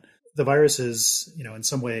event, the virus is, in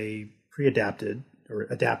some way pre-adapted or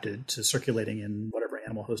adapted to circulating in whatever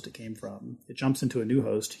animal host it came from. It jumps into a new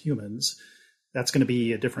host, humans. That's going to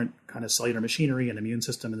be a different kind of cellular machinery and immune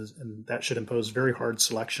system, and that should impose very hard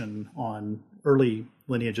selection on early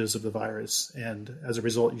lineages of the virus. And as a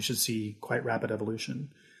result, you should see quite rapid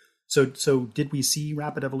evolution. So did we see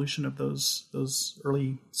rapid evolution of those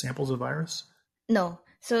early samples of virus? No.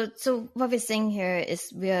 So what we're saying here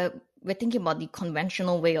is we're thinking about the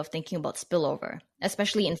conventional way of thinking about spillover,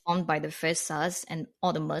 especially informed by the first SARS and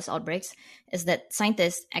all the MERS outbreaks, is that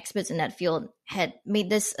scientists, experts in that field, had made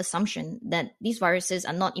this assumption that these viruses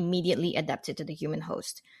are not immediately adapted to the human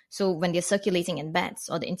host. So when they're circulating in bats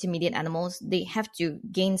or the intermediate animals, they have to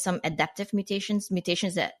gain some adaptive mutations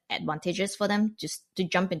that are advantageous for them to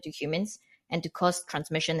jump into humans and to cause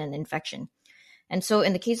transmission and infection. And so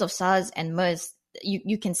in the case of SARS and MERS,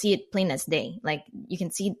 you can see it plain as day. You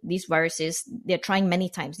can see these viruses, they're trying many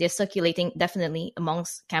times. They're circulating definitely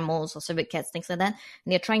amongst camels or civet cats, things like that.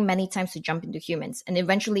 And they're trying many times to jump into humans. And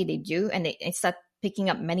eventually they do, and they start picking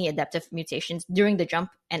up many adaptive mutations during the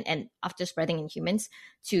jump and after spreading in humans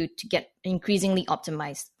to get increasingly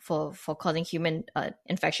optimized for causing human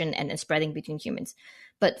infection and spreading between humans.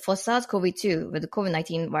 But for SARS-CoV-2, with the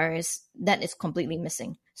COVID-19 virus, that is completely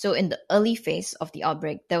missing. So in the early phase of the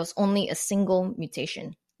outbreak, there was only a single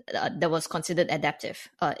mutation that was considered adaptive.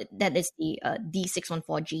 That is the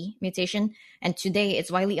D614G mutation. And today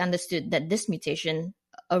it's widely understood that this mutation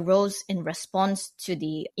arose in response to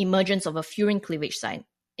the emergence of a furin cleavage site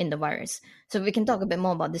in the virus. So we can talk a bit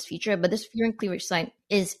more about this feature, but this furin cleavage site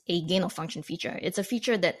is a gain of function feature. It's a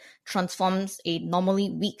feature that transforms a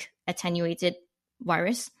normally weak attenuated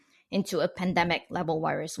virus into a pandemic level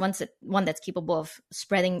virus, one that's capable of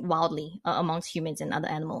spreading wildly amongst humans and other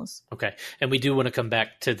animals. Okay. And we do want to come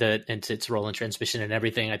back to its role in transmission and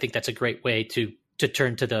everything. I think that's a great way to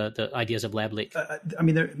turn to the ideas of lab leak.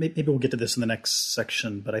 Maybe we'll get to this in the next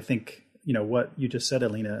section, but I think, what you just said,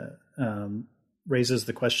 Alina, raises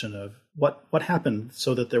the question of what happened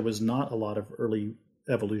so that there was not a lot of early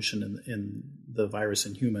evolution in the virus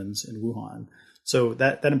in humans in Wuhan. So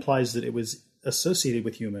that implies that it was associated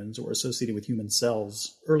with humans or associated with human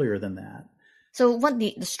cells earlier than that. So what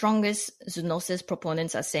the strongest zoonosis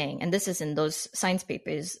proponents are saying, and this is in those science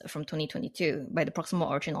papers from 2022 by the proximal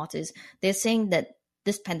origin authors, they're saying that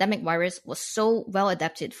this pandemic virus was so well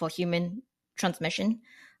adapted for human transmission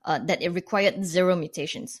that it required 0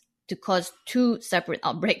 mutations to cause 2 separate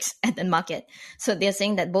outbreaks at that market. So they're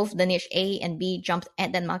saying that both lineage A and B jumped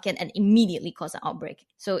at that market and immediately caused an outbreak.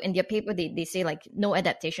 So in their paper, they say like no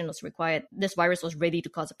adaptation was required. This virus was ready to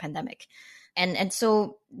cause a pandemic. And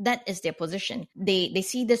so that is their position. They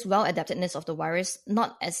see this well-adaptedness of the virus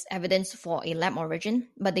not as evidence for a lab origin,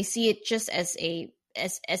 but they see it just as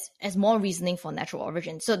more reasoning for natural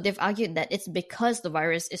origin. So they've argued that it's because the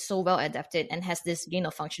virus is so well adapted and has this gain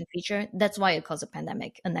of function feature, that's why it caused a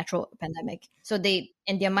pandemic, a natural pandemic. So they,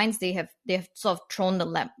 in their minds, they have sort of thrown the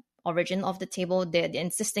lab origin off the table. They're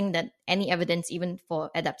insisting that any evidence, even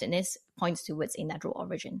for adaptedness, points towards a natural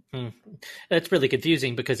origin. That's really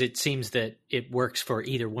confusing because it seems that it works for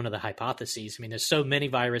either one of the hypotheses. I mean, there's so many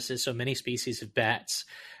viruses, so many species of bats.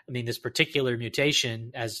 I mean, this particular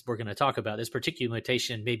mutation, as we're going to talk about, this particular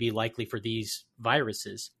mutation may be likely for these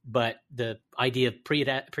viruses. But the idea of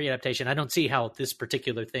pre-adaptation, I don't see how this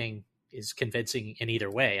particular thing is convincing in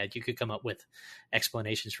either way. You could come up with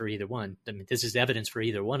explanations for either one. I mean, this is evidence for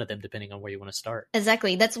either one of them, depending on where you want to start.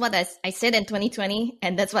 Exactly. That's what I said in 2020,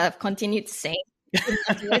 and that's what I've continued to say.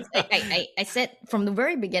 I said from the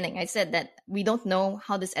very beginning, I said that we don't know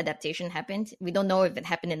how this adaptation happened. We don't know if it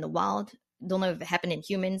happened in the wild. Don't know if it happened in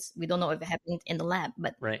humans. We don't know if it happened in the lab,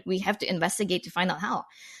 but we have to investigate to find out how.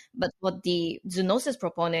 But what the zoonosis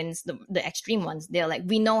proponents, the extreme ones, they're like,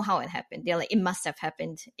 we know how it happened. They're like, it must have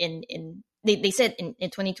happened they said in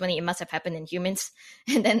 2020, it must have happened in humans.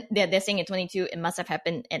 And then they're saying in 22, it must have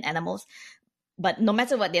happened in animals. But no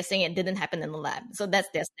matter what they're saying, it didn't happen in the lab. So that's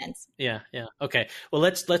their stance. Yeah. Okay. Well,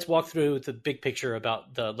 let's walk through the big picture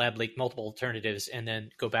about the lab leak, multiple alternatives, and then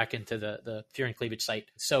go back into the furin cleavage site.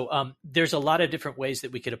 So there's a lot of different ways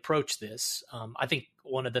that we could approach this. I think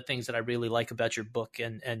one of the things that I really like about your book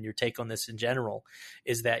and your take on this in general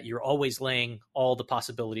is that you're always laying all the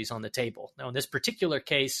possibilities on the table. Now, in this particular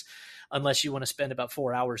case, unless you want to spend about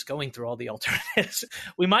 4 hours going through all the alternatives,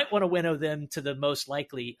 we might want to winnow them to the most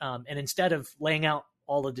likely. And instead of laying out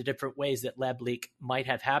all of the different ways that lab leak might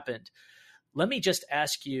have happened, let me just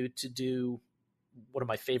ask you to do one of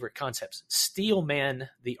my favorite concepts, steel man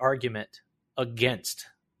the argument against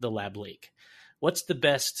the lab leak. What's the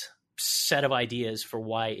best set of ideas for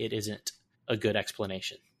why it isn't a good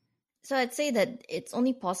explanation? So I'd say that it's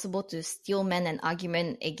only possible to steel man an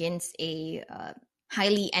argument against a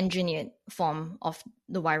highly engineered form of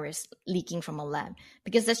the virus leaking from a lab,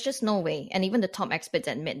 because there's just no way, and even the top experts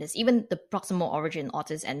admit this, even the proximal origin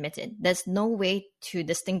authors admit it, there's no way to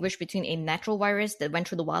distinguish between a natural virus that went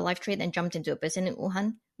through the wildlife trade and jumped into a person in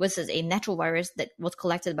Wuhan versus a natural virus that was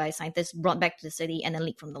collected by scientists, brought back to the city, and then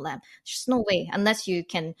leaked from the lab. There's just no way, unless you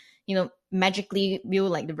can, magically view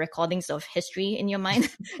like the recordings of history in your mind.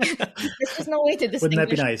 There's just no way to distinguish. Wouldn't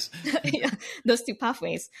that be nice? Those two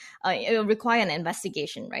pathways. It will require an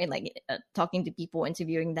investigation, right? Like talking to people,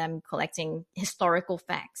 interviewing them, collecting historical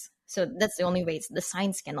facts. So that's the only way. The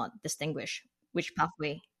science cannot distinguish which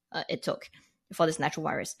pathway it took for this natural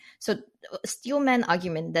virus. So a steel man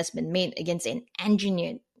argument that's been made against an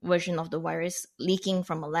engineered version of the virus leaking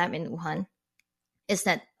from a lab in Wuhan is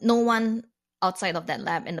that no one outside of that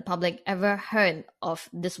lab in the public ever heard of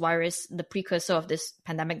this virus, the precursor of this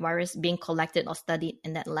pandemic virus, being collected or studied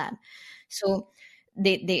in that lab. So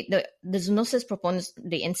the zoonosis proponents,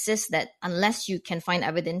 they insist that unless you can find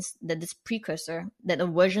evidence that this precursor, that a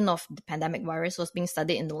version of the pandemic virus was being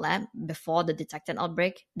studied in the lab before the detected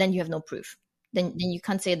outbreak, then you have no proof. Then you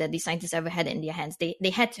can't say that the scientists ever had it in their hands. They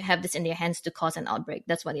had to have this in their hands to cause an outbreak.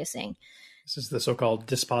 That's what they're saying. This is the so-called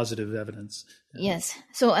dispositive evidence. Yes.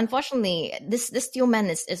 So unfortunately, this steel man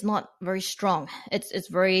is not very strong. It's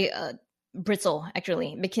very brittle,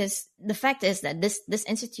 actually, because the fact is that this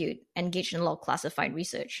institute engaged in a lot of classified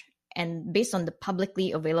research, and based on the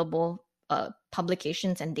publicly available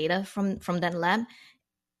publications and data from that lab,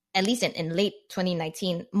 at least in late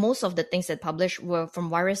 2019, most of the things that published were from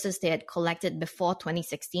viruses they had collected before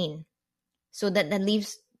 2016. So that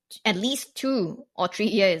leaves at least 2 or 3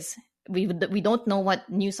 years. We don't know what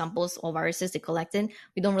new samples or viruses they collected.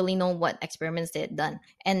 We don't really know what experiments they had done.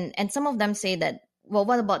 And some of them say that well,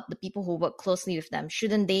 what about the people who work closely with them?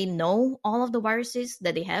 Shouldn't they know all of the viruses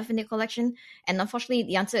that they have in their collection? And unfortunately,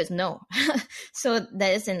 the answer is no. So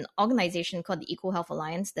there is an organization called the EcoHealth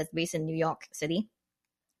Alliance that's based in New York City.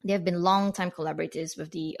 They have been long-time collaborators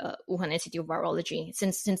with the Wuhan Institute of Virology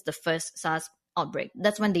since the first SARS outbreak.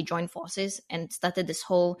 That's when they joined forces and started this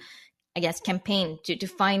whole, I guess, campaign to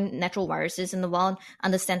find natural viruses in the wild,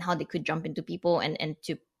 understand how they could jump into people, and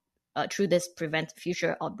to through this prevent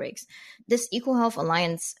future outbreaks. This EcoHealth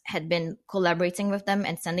Alliance had been collaborating with them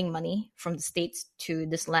and sending money from the States to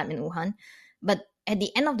this lab in Wuhan. But at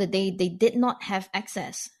the end of the day, they did not have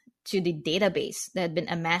access to the database that had been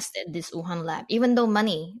amassed at this Wuhan lab. Even though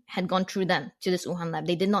money had gone through them to this Wuhan lab,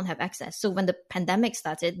 they did not have access. So when the pandemic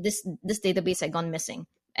started, this database had gone missing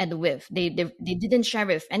at the WIV. They didn't share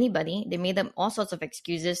it with anybody. They made them all sorts of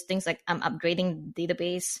excuses, things like, I'm upgrading the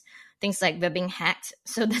database, things like, we're being hacked,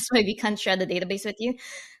 so that's why we can't share the database with you.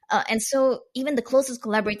 And so even the closest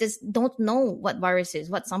collaborators don't know what viruses,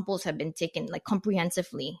 what samples have been taken, like,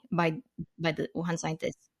 comprehensively by the Wuhan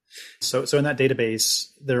scientists. So in that database,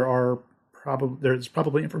 there's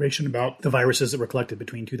probably information about the viruses that were collected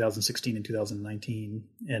between 2016 and 2019.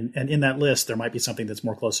 And in that list, there might be something that's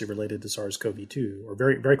more closely related to SARS-CoV-2, or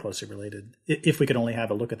very, very closely related, if we could only have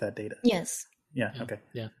a look at that data. Yes. Yeah. Okay.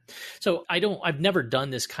 Yeah. So I've never done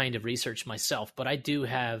this kind of research myself, but I do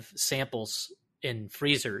have samples in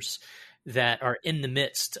freezers that are in the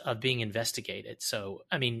midst of being investigated. So,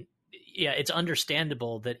 I mean, yeah, it's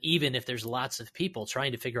understandable that even if there's lots of people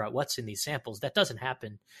trying to figure out what's in these samples, that doesn't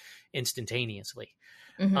happen instantaneously.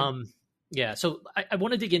 Mm-hmm. Yeah. So I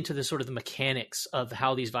want to dig into the sort of the mechanics of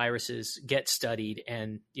how these viruses get studied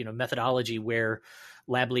and, methodology where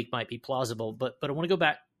lab leak might be plausible. But I want to go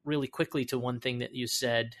back really quickly to one thing that you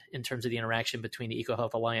said in terms of the interaction between the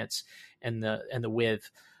EcoHealth Alliance and the WIV.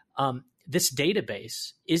 This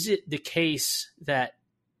database, is it the case that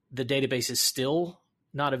the database is still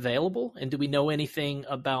not available? And do we know anything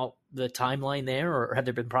about the timeline there, or have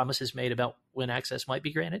there been promises made about when access might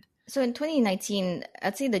be granted? So in 2019,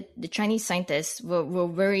 I'd say that the Chinese scientists were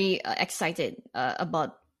very excited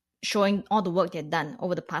about showing all the work they'd done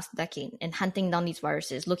over the past decade in hunting down these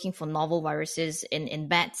viruses, looking for novel viruses in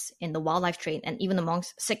bats, in the wildlife trade, and even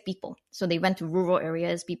amongst sick people. So they went to rural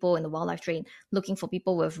areas, people in the wildlife trade, looking for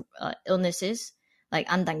people with illnesses, like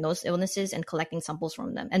undiagnosed illnesses, and collecting samples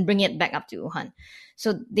from them and bringing it back up to Wuhan.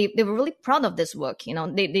 So they were really proud of this work.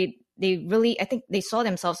 They really, I think they saw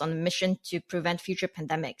themselves on a mission to prevent future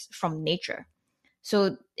pandemics from nature.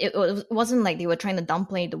 So it wasn't like they were trying to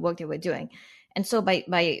downplay the work they were doing. And so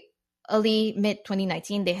by early mid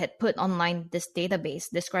 2019, they had put online this database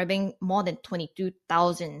describing more than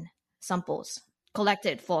 22,000 samples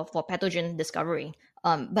collected for pathogen discovery.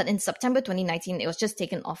 But in September 2019, it was just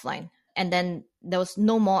taken offline. And then there was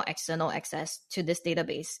no more external access to this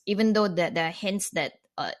database, even though there are hints that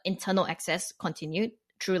internal access continued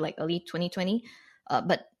through like early 2020.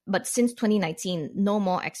 But since 2019, no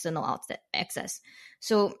more external access.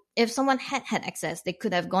 So if someone had access, they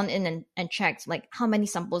could have gone in and checked like how many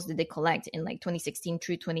samples did they collect in like 2016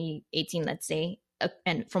 through 2018, let's say,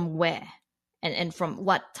 and from where, and from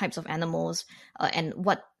what types of animals, and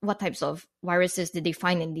what types of viruses did they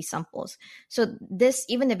find in these samples. So this,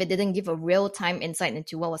 even if it didn't give a real-time insight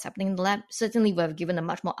into what was happening in the lab, certainly would have given a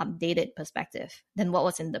much more updated perspective than what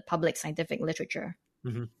was in the public scientific literature.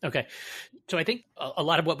 Mm-hmm. Okay. So I think a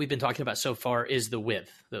lot of what we've been talking about so far is the WIV,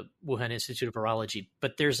 the Wuhan Institute of Virology,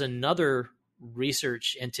 but there's another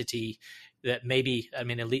research entity that maybe, I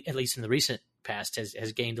mean, at least in the recent past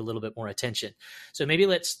has gained a little bit more attention. So maybe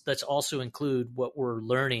let's also include what we're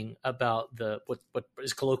learning about what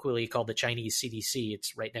is colloquially called the Chinese CDC.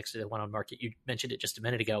 It's right next to the one on market. You mentioned it just a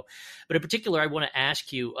minute ago, but in particular, I want to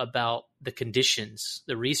ask you about the conditions,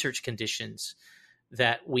 the research conditions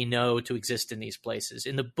that we know to exist in these places.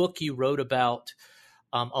 In the book, you wrote about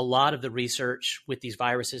a lot of the research with these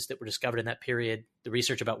viruses that were discovered in that period, the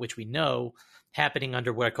research about which we know happening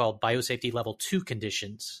under what are called biosafety level 2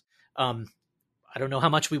 conditions. I don't know how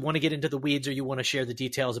much we want to get into the weeds, or you want to share the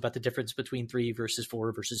details about the difference between 3 versus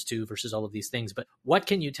 4 versus 2 versus all of these things. But what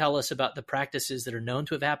can you tell us about the practices that are known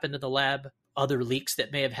to have happened in the lab, other leaks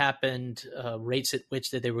that may have happened, rates at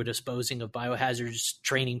which that they were disposing of biohazards,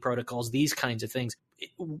 training protocols, these kinds of things?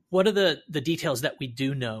 What are the details that we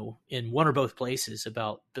do know in one or both places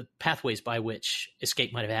about the pathways by which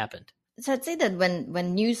escape might have happened? So I'd say that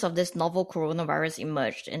when news of this novel coronavirus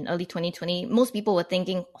emerged in early 2020, most people were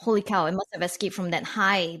thinking, holy cow, it must have escaped from that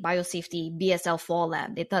high biosafety BSL-4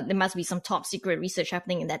 lab. They thought there must be some top secret research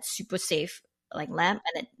happening in that super safe like lab,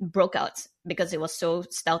 and it broke out because it was so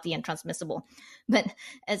stealthy and transmissible. But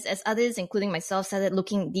as others, including myself, started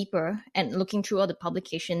looking deeper and looking through all the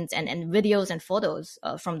publications and videos and photos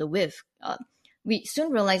from the WIV, we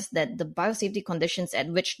soon realized that the biosafety conditions at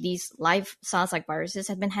which these live SARS-like viruses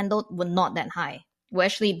had been handled were not that high. Were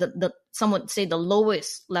actually some would say the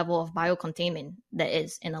lowest level of biocontainment there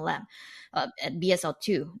is in a lab. At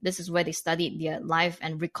BSL-2, this is where they studied their live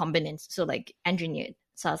and recombinant, so like engineered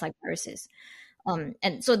SARS-like viruses.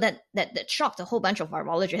 And so that shocked a whole bunch of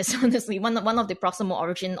virologists. Honestly, one of the proximal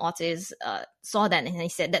origin authors saw that, and he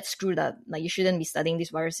said, that's screwed up. Like, you shouldn't be studying these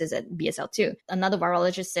viruses at BSL-2. Another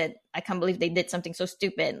virologist said, I can't believe they did something so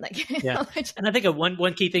stupid. Like, yeah. And I think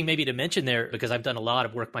one key thing maybe to mention there, because I've done a lot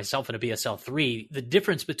of work myself in a BSL-3, the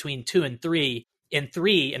difference between 2 and 3. In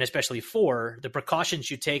 3, and especially 4, the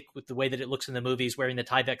precautions you take with the way that it looks in the movies, wearing the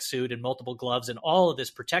Tyvek suit and multiple gloves and all of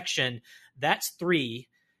this protection, that's 3.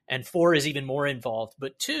 And 4 is even more involved.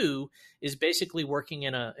 But 2 is basically working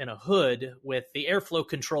in a hood with the airflow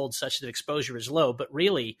controlled such that exposure is low. But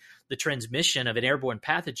really, the transmission of an airborne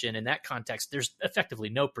pathogen in that context, there's effectively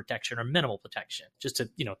no protection or minimal protection, just to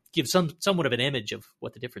give somewhat of an image of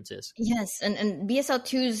what the difference is. Yes, and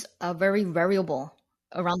BSL-2s are very variable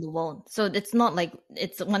around the world. So it's not like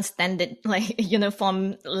it's one standard like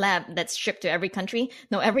uniform lab that's shipped to every country.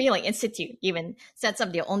 No, every like institute even sets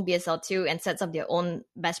up their own BSL-2 and sets up their own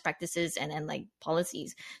best practices and like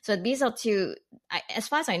policies. So at BSL-2, as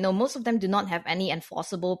far as I know, most of them do not have any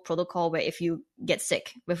enforceable protocol where if you get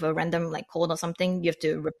sick with a random like cold or something, you have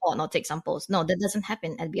to report or take samples. No, that doesn't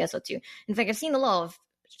happen at BSL-2. In fact, I've seen a lot of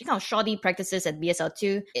kind of shoddy practices at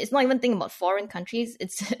BSL-2. It's not even thinking about foreign countries.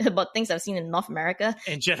 It's about things I've seen in North America.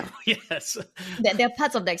 In general, yes. There are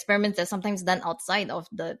parts of the experiments that are sometimes done outside of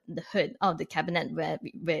the hood of the cabinet where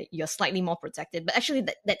you're slightly more protected. But actually,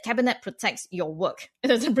 that cabinet protects your work. It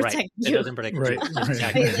doesn't protect you. It doesn't protect you.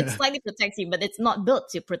 Exactly. It slightly protects you, but it's not built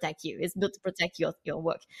to protect you. It's built to protect your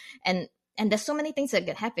work. And there's so many things that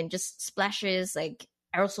could happen. Just splashes, like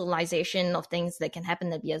aerosolization of things that can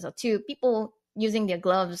happen at BSL-2. People using their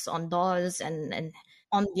gloves on doors and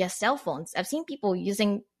on their cell phones. I've seen people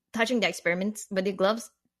touching the experiments with their gloves,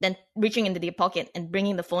 then reaching into their pocket and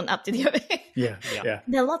bringing the phone up to the other. Yeah.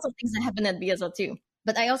 There are lots of things that happen at BSL-2.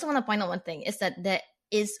 But I also want to point out one thing, is that there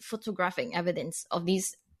is photographic evidence of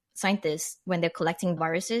these scientists when they're collecting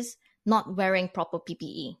viruses not wearing proper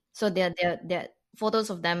PPE. So they're photos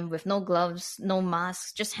of them with no gloves, no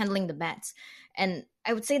masks, just handling the bats. And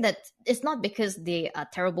I would say that it's not because they are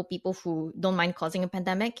terrible people who don't mind causing a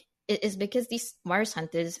pandemic. It is because these virus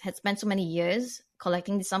hunters had spent so many years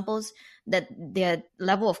collecting the samples that their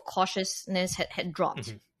level of cautiousness had dropped.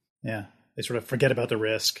 Mm-hmm. Yeah. They sort of forget about the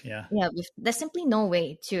risk. Yeah. Yeah. There's simply no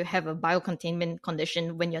way to have a biocontainment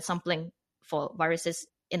condition when you're sampling for viruses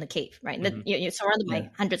in a cave, right? Mm-hmm. You're surrounded by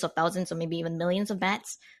hundreds of thousands or maybe even millions of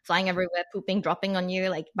bats flying everywhere, pooping, dropping on you,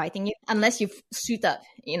 like biting you, unless you suit up,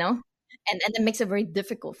 And it makes it very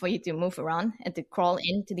difficult for you to move around and to crawl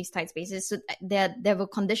into these tight spaces. So there were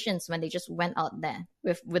conditions when they just went out there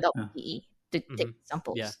without PPE to take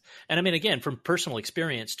samples. Yeah. And I mean, again, from personal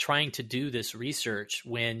experience, trying to do this research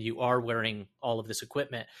when you are wearing all of this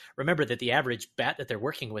equipment, remember that the average bat that they're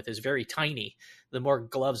working with is very tiny. The more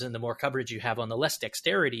gloves and the more coverage you have on, the less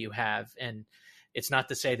dexterity you have. And it's not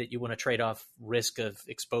to say that you want to trade off risk of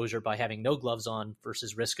exposure by having no gloves on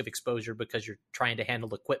versus risk of exposure because you're trying to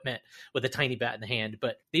handle equipment with a tiny bat in the hand.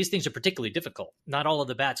 But these things are particularly difficult. Not all of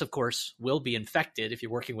the bats, of course, will be infected. If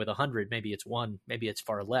you're working with 100, maybe it's 1, maybe it's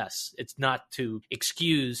far less. It's not to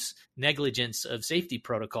excuse negligence of safety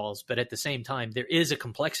protocols, but at the same time, there is a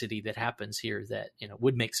complexity that happens here that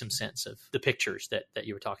would make some sense of the pictures that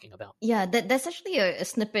you were talking about. Yeah, that's actually a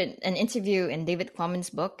snippet, an interview in David Quammen's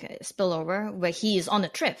book, Spillover, where he is on a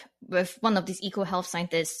trip with one of these eco-health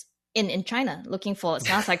scientists in China looking for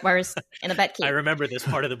SARS-like virus in a bat cave. I remember this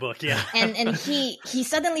part of the book, yeah. And he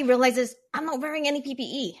suddenly realizes, I'm not wearing any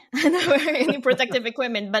PPE. I'm not wearing any protective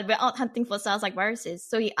equipment, but we're out hunting for SARS-like viruses.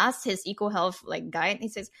 So he asked his eco-health guide, he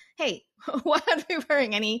says, hey, why aren't we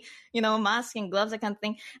wearing any, mask and gloves, that kind of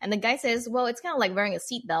thing? And the guy says, well, it's kind of like wearing a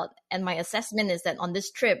seatbelt. And my assessment is that on this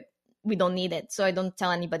trip, we don't need it, so I don't tell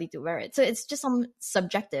anybody to wear it. So it's just some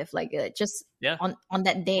subjective, on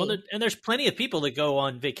that day. Well, and there's plenty of people that go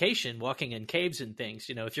on vacation walking in caves and things.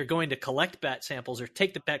 If you're going to collect bat samples or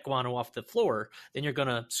take the bat guano off the floor, then you're going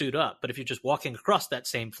to suit up. But if you're just walking across that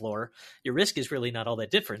same floor, your risk is really not all that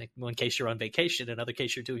different. In one case, you're on vacation. In another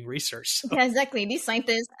case, you're doing research. So. Yeah, exactly. These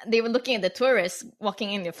scientists, they were looking at the tourists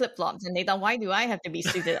walking in their flip-flops, and they thought, why do I have to be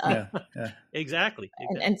suited up? Exactly.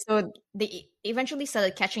 And so they eventually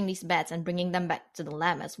started catching these bats and bringing them back to the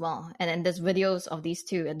lab as well. And then there's videos of these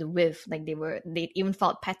two at the WIF, like they even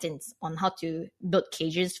filed patents on how to build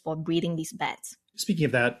cages for breeding these bats. Speaking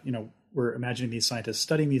of that, we're imagining these scientists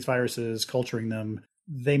studying these viruses, culturing them.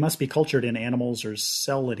 They must be cultured in animals or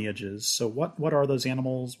cell lineages. So what are those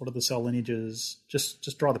animals? What are the cell lineages?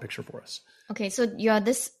 Just draw the picture for us. Okay, so you're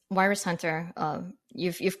this virus hunter.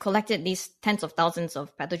 You've collected these tens of thousands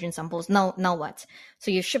of pathogen samples. Now what?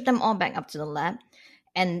 So you ship them all back up to the lab,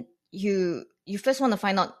 and you first want to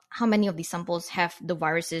find out how many of these samples have the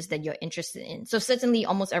viruses that you're interested in. So certainly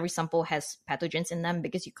almost every sample has pathogens in them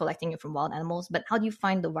because you're collecting it from wild animals. But how do you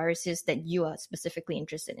find the viruses that you are specifically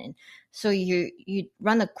interested in? So you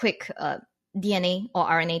run a quick DNA or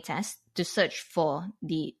RNA test to search for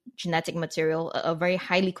the genetic material, a very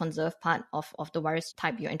highly conserved part of the virus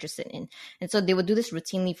type you're interested in. And so they would do this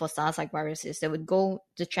routinely for SARS-like viruses. They would go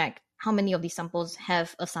to check how many of these samples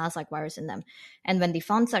have a SARS-like virus in them. And when they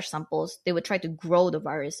found such samples, they would try to grow the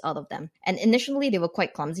virus out of them. And initially, they were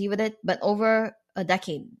quite clumsy with it. But over a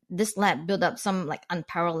decade, this lab built up some like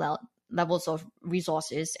unparalleled levels of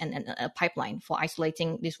resources and a pipeline for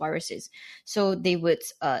isolating these viruses. So they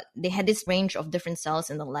had this range of different cells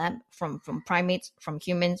in the lab from primates, from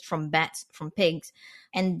humans, from bats, from pigs,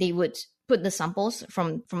 and they would put the samples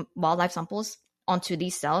from wildlife samples onto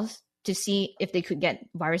these cells to see if they could get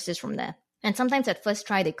viruses from there. And sometimes at first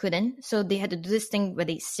try they couldn't, so they had to do this thing where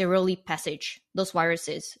they serially passage those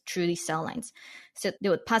viruses through these cell lines. So they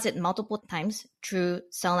would pass it multiple times through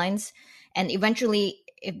cell lines, and eventually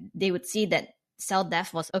if they would see that cell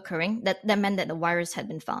death was occurring, that meant that the virus had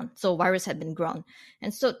been found. So virus had been grown.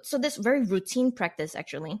 And so this very routine practice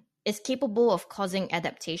actually is capable of causing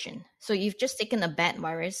adaptation. So you've just taken a bat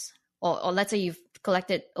virus, or let's say you've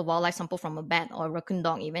collected a wildlife sample from a bat or a raccoon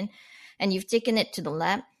dog even, and you've taken it to the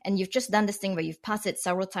lab, and you've just done this thing where you've passed it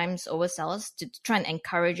several times over cells to try and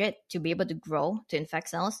encourage it to be able to grow, to infect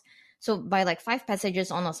cells. So by like 5 passages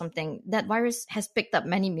on or something, that virus has picked up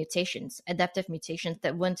many mutations, adaptive mutations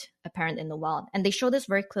that weren't apparent in the wild. And they show this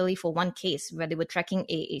very clearly for one case where they were tracking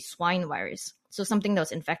a swine virus. So something that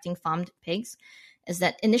was infecting farmed pigs, is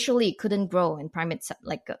that initially it couldn't grow in primates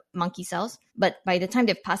like monkey cells. But by the time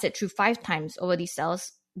they've passed it through 5 times over these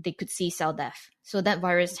cells, they could see cell death. So that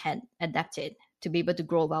virus had adapted to be able to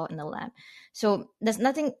grow well in the lab. So there's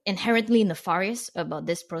nothing inherently nefarious about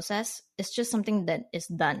this process. It's just something that is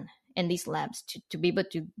done in these labs to be able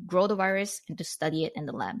to grow the virus and to study it in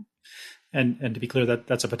the lab. And to be clear,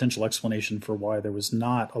 that's a potential explanation for why there was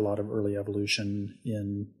not a lot of early evolution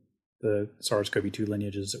in the SARS-CoV-2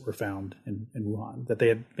 lineages that were found in Wuhan, that they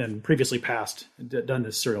had been previously done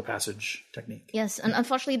this serial passage technique. Yes, and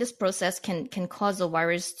unfortunately this process can cause a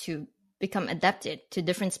virus to become adapted to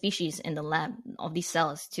different species in the lab of these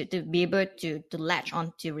cells to be able to latch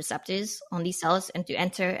onto receptors on these cells and to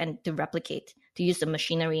enter and to replicate, to use the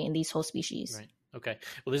machinery in these whole species. Right. Okay.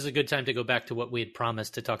 Well, this is a good time to go back to what we had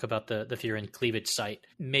promised to talk about the furin cleavage site.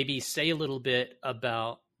 Maybe say a little bit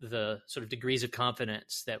about the sort of degrees of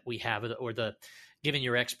confidence that we have, or given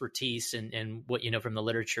your expertise and what you know from the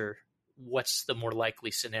literature, what's the more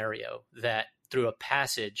likely scenario that through a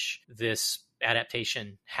passage this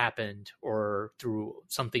adaptation happened, or through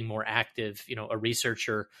something more active, a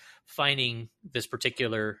researcher finding this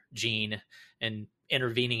particular gene and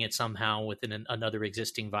intervening it somehow within another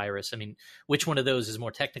existing virus? I mean, which one of those is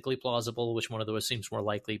more technically plausible? Which one of those seems more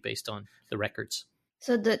likely based on the records?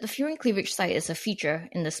 So the furin cleavage site is a feature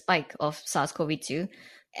in the spike of SARS-CoV-2,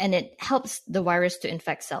 and it helps the virus to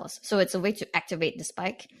infect cells. So it's a way to activate the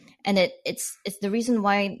spike, and it's the reason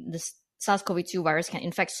why this SARS-CoV-2 virus can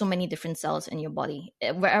infect so many different cells in your body.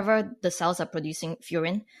 Wherever the cells are producing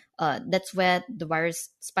furin, that's where the virus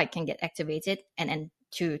spike can get activated and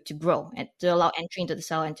to grow and to allow entry into the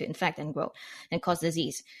cell and to infect and grow and cause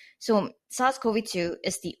disease. So SARS-CoV-2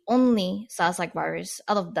 is the only SARS-like virus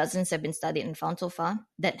out of dozens that have been studied and found so far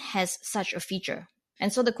that has such a feature.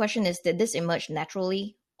 And so the question is, did this emerge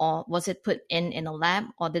naturally, or was it put in a lab,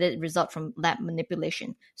 or did it result from lab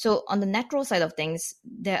manipulation? So on the natural side of things,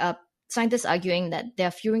 there are scientists arguing that there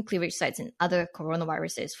are furin cleavage sites in other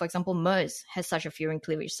coronaviruses. For example, MERS has such a furin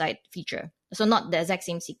cleavage site feature. So not the exact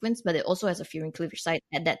same sequence, but it also has a furin cleavage site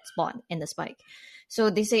at that spot in the spike. So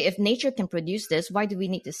they say if nature can produce this, why do we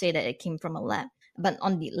need to say that it came from a lab? But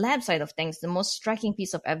on the lab side of things, the most striking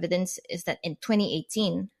piece of evidence is that in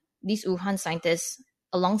 2018, these Wuhan scientists,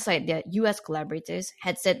 alongside their US collaborators,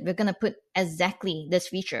 had said, we're going to put exactly this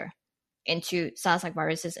feature into SARS-like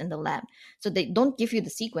viruses in the lab. So they don't give you the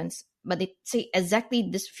sequence, but they say exactly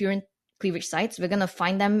this furin cleavage sites. We're going to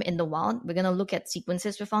find them in the wild. We're going to look at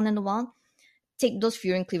sequences we found in the wild, take those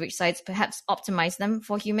furin cleavage sites, perhaps optimize them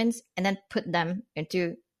for humans, and then put them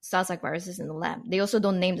into SARS-like viruses in the lab. They also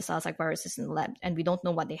don't name the SARS-like viruses in the lab, and we don't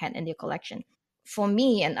know what they had in their collection. For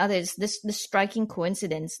me and others, this striking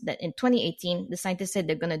coincidence that in 2018, the scientists said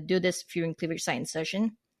they're going to do this furin cleavage site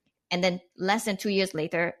insertion, and then less than 2 years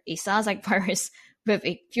later, a SARS-like virus with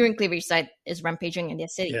a furin cleavage site is rampaging in their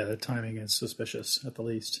city. Yeah, the timing is suspicious at the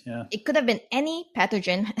least. Yeah, it could have been any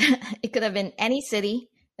pathogen. It could have been any city.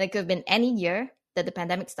 It could have been any year that the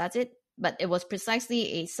pandemic started. But it was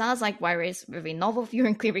precisely a SARS-like virus with a novel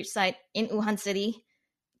furin cleavage site in Wuhan City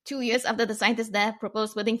 2 years after the scientists there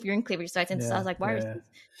proposed putting furin cleavage sites into SARS-like viruses.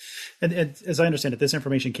 Yeah. And as I understand it, this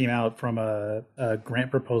information came out from a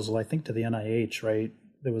grant proposal, I think, to the NIH, right?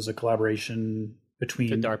 There was a collaboration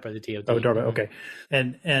between the DARPA, the DoD. Oh, DARPA, okay.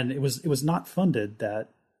 And it was not funded,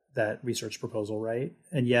 that research proposal, right?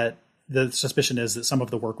 And yet the suspicion is that some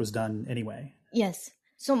of the work was done anyway. Yes.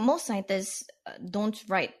 So most scientists don't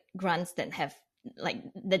write grants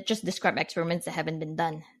that just describe experiments that haven't been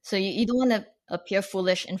done. So you don't want to appear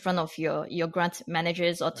foolish in front of your grant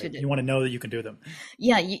managers or to you want to know that you can do them.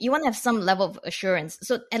 Yeah, you want to have some level of assurance.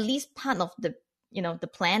 So at least part of the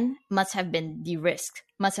plan must have been de-risked,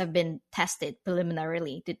 must have been tested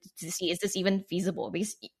preliminarily to see, is this even feasible?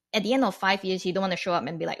 Because at the end of 5 years, you don't want to show up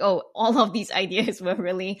and be like, oh, all of these ideas were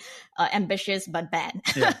really ambitious but bad.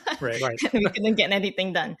 Yeah, right. We couldn't get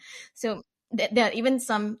anything done. So there are even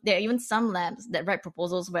some labs that write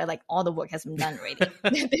proposals where like all the work has been done already.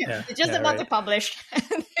 They're just about to publish.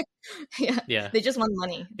 Yeah. They just want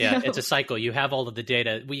money. Yeah, it's a cycle. You have all of the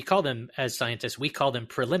data. We call them, as scientists, we call them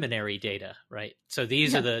preliminary data, right? So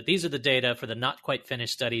these are the data for the not quite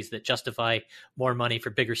finished studies that justify more money for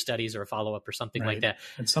bigger studies or a follow-up or something like that.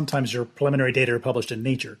 And sometimes your preliminary data are published in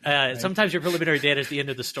Nature. Right? Sometimes your preliminary data is the end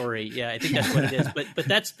of the story. Yeah, I think that's what it is. But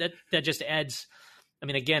that just adds, I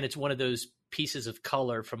mean, again, it's one of those pieces of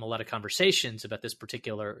color from a lot of conversations about this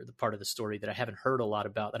particular part of the story that I haven't heard a lot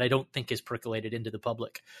about, that I don't think is percolated into the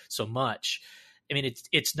public so much. I mean,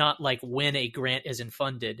 it's not like when a grant isn't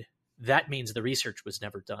funded, that means the research was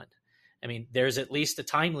never done. I mean, there's at least a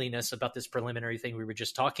timeliness about this preliminary thing we were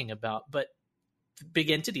just talking about, but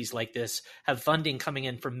big entities like this have funding coming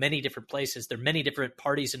in from many different places. There are many different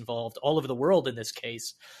parties involved all over the world in this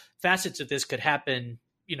case. Facets of this could happen,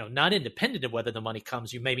 not independent of whether the money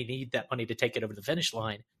comes. You maybe need that money to take it over the finish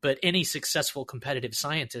line. But any successful competitive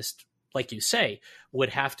scientist, like you say,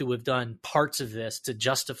 would have to have done parts of this to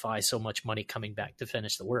justify so much money coming back to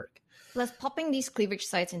finish the work. Plus, popping these cleavage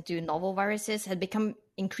sites into novel viruses had become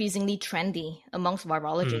increasingly trendy amongst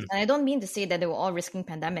virologists. And I don't mean to say that they were all risking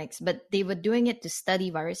pandemics, but they were doing it to study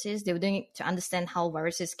viruses. They were doing it to understand how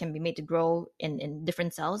viruses can be made to grow in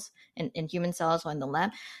different cells, in human cells or in the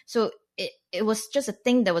lab. So it was just a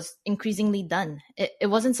thing that was increasingly done. It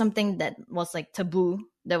wasn't something that was like taboo,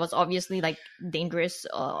 that was obviously like dangerous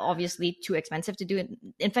or obviously too expensive to do.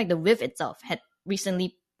 In fact, the WIV itself had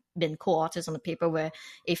recently been co-authors on a paper where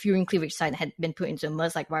a furin cleavage site had been put into a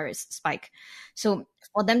MERS-like virus spike. So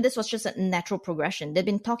for them, this was just a natural progression. They've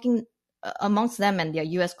been talking amongst them and their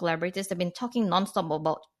US collaborators, they've been talking nonstop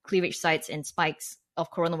about cleavage sites and spikes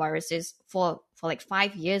of coronaviruses for like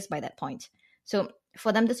 5 years by that point. So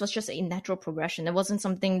for them, this was just a natural progression. It wasn't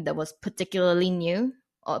something that was particularly new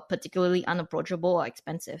or particularly unapproachable or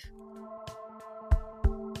expensive.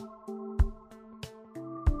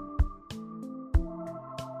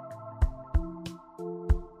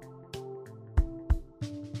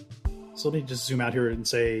 So let me just zoom out here and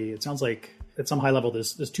say, it sounds like at some high level,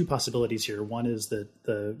 there's two possibilities here. One is that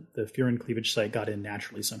the furin cleavage site got in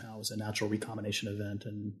naturally somehow. It was a natural recombination event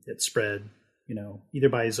and it spread, either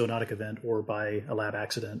by a zoonotic event or by a lab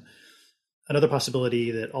accident. Another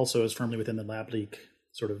possibility that also is firmly within the lab leak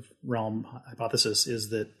sort of realm hypothesis is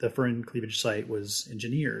that the furin cleavage site was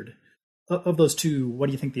engineered. Of those two, what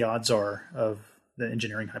do you think the odds are of the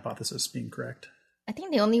engineering hypothesis being correct? I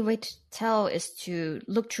think the only way to tell is to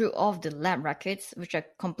look through all of the lab records, which are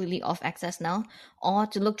completely off access now, or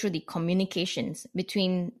to look through the communications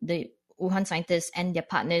between the Wuhan scientists and their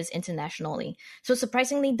partners internationally. So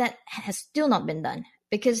surprisingly, that has still not been done,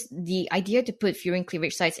 because the idea to put furin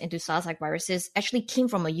cleavage sites into SARS-like viruses actually came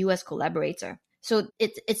from a US collaborator. So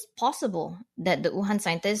it's possible that the Wuhan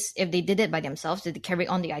scientists, if they did it by themselves, if they carried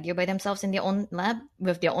on the idea by themselves in their own lab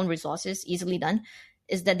with their own resources, easily done,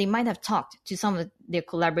 is that they might have talked to some of their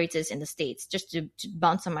collaborators in the States just to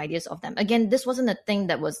bounce some ideas off them. Again, this wasn't a thing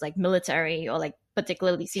that was like military or like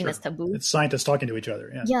particularly seen as taboo. It's scientists talking to each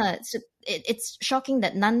other. Yeah. Yeah. So it's shocking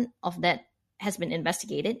that none of that has been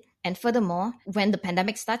investigated. And furthermore, when the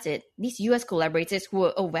pandemic started, these US collaborators who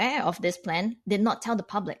were aware of this plan did not tell the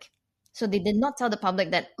public. So they did not tell the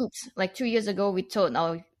public that, oops, like 2 years ago, we told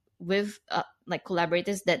our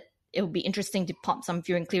collaborators that it would be interesting to pop some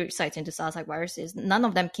furin clearance sites into SARS-like viruses. None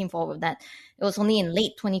of them came forward with that. It was only in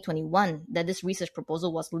late 2021 that this research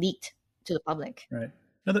proposal was leaked to the public. Right.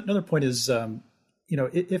 Another point is,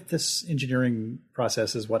 if this engineering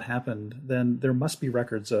process is what happened, then there must be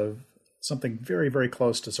records of something very, very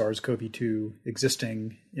close to SARS-CoV-2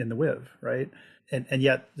 existing in the WIV, right? And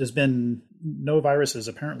yet there's been no viruses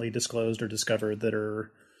apparently disclosed or discovered that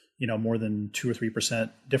are, more than 2 or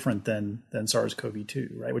 3% different than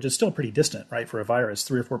SARS-CoV-2, right? Which is still pretty distant, right? For a virus,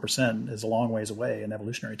 3 or 4% is a long ways away in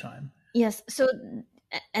evolutionary time. Yes. So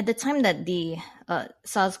at the time that the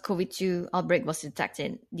SARS-CoV-2 outbreak was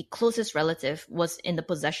detected, the closest relative was in the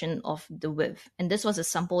possession of the WIV. And this was a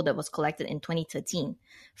sample that was collected in 2013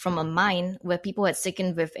 from a mine where people had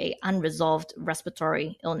sickened with an unresolved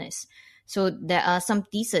respiratory illness. So there are some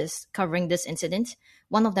theses covering this incident.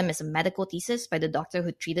 One of them is a medical thesis by the doctor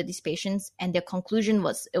who treated these patients. And their conclusion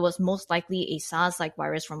was it was most likely a SARS-like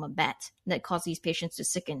virus from a bat that caused these patients to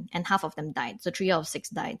sicken. And half of them died. So 3 out of 6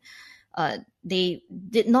 died. They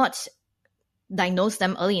did not diagnose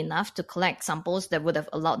them early enough to collect samples that would have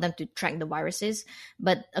allowed them to track the viruses.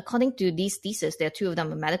 But according to these theses, there are 2 of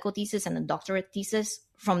them, a medical thesis and a doctorate thesis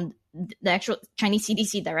from the actual Chinese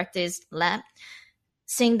CDC director's lab,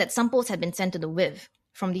 saying that samples had been sent to the WIV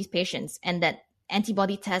from these patients and that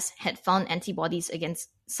antibody tests had found antibodies against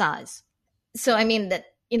SARS. So, I mean, that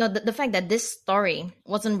the fact that this story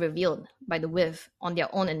wasn't revealed by the WIV on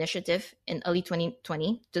their own initiative in early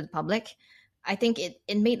 2020 to the public, I think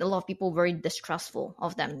it made a lot of people very distrustful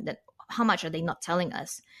of them, that how much are they not telling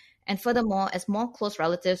us? And furthermore, as more close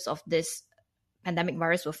relatives of this pandemic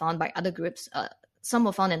virus were found by other groups, some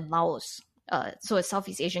were found in Laos, so a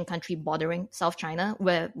Southeast Asian country bordering South China,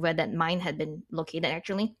 where that mine had been located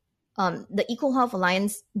actually. The EcoHealth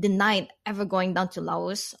Alliance denied ever going down to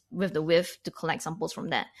Laos with the WIV to collect samples from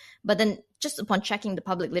that. But then just upon checking the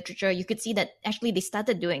public literature, you could see that actually they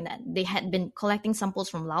started doing that. They had been collecting samples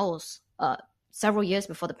from Laos several years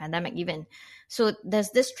before the pandemic even. So there's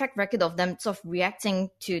this track record of them sort of reacting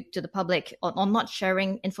to the public or not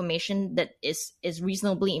sharing information that is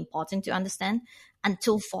reasonably important to understand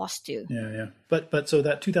until forced to. Yeah. But so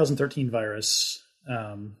that 2013 virus,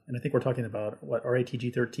 and I think we're talking about what,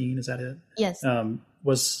 RATG13, is that it? Yes.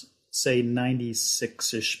 Was, say,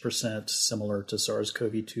 96-ish% similar to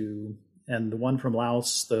SARS-CoV-2. And the one from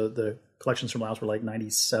Laos, the collections from Laos were like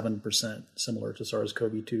 97% similar to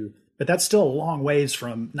SARS-CoV-2. But that's still a long ways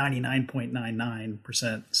from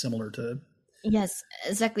 99.99% similar to. Yes,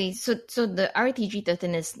 exactly. So the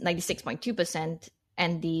RATG13 is 96.2%.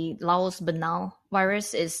 And the Laos banal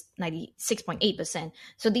virus is 96.8%.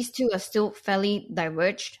 So these 2 are still fairly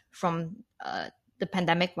diverged from the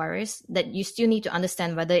pandemic virus, that you still need to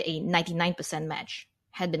understand whether a 99% match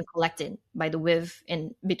had been collected by the WIV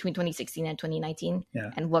in between 2016 and 2019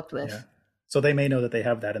 and worked with. Yeah. So they may know that they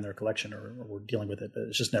have that in their collection or we're dealing with it, but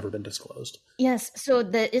it's just never been disclosed. Yes. So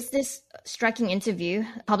there is this striking interview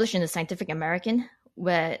published in the Scientific American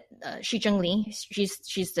where Shizheng Li,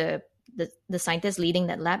 she's the scientist leading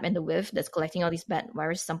that lab and the WIV that's collecting all these bad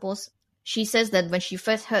virus samples. She says that when she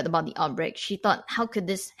first heard about the outbreak, she thought, how could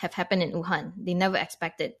this have happened in Wuhan? They never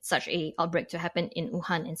expected such a outbreak to happen in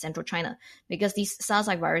Wuhan in central China, because these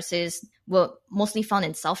SARS-like viruses were mostly found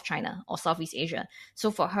in South China or Southeast Asia.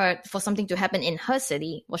 So for her, for something to happen in her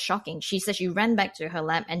city was shocking. She said she ran back to her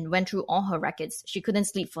lab and went through all her records. She couldn't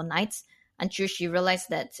sleep for nights until she realized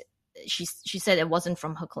that she said it wasn't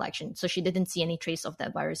from her collection. So she didn't see any trace of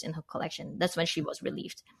that virus in her collection. That's when she was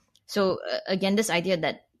relieved. So again, this idea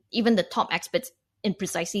that even the top experts in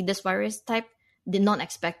precisely this virus type did not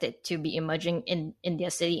expect it to be emerging in their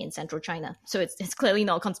city in central China. So it's clearly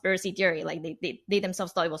not a conspiracy theory. Like they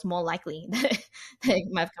themselves thought it was more likely that it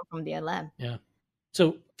might have come from their lab. Yeah.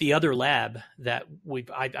 So the other lab that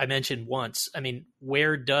I mentioned once, I mean,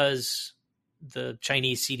 where does the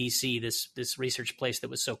Chinese CDC, this research place that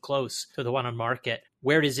was so close to the one on Market,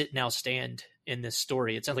 where does it now stand in this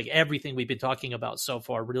story? It sounds like everything we've been talking about so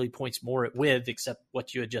far really points more at WIV, except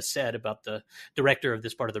what you had just said about the director of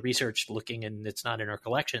this part of the research looking and it's not in our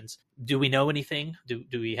collections. Do we know anything? Do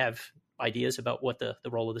we have ideas about what the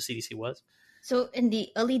role of the CDC was? So in the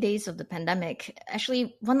early days of the pandemic,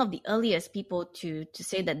 actually one of the earliest people to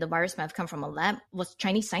say that the virus might have come from a lab was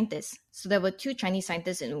Chinese scientists. So there were 2 Chinese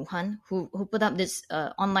scientists in Wuhan who put up this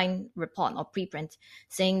online report or preprint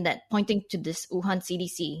saying that, pointing to this Wuhan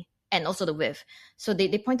CDC and also the WIV. So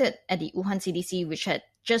they pointed at the Wuhan CDC, which had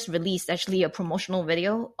just released actually a promotional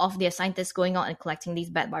video of their scientists going out and collecting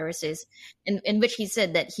these bad viruses, in which he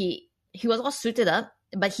said that he was all suited up,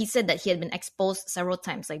 but he said that he had been exposed several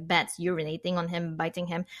times, like bats urinating on him, biting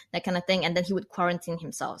him, that kind of thing. And then he would quarantine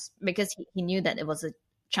himself because he knew that it was a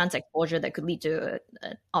chance exposure that could lead to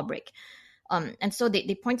an outbreak. And so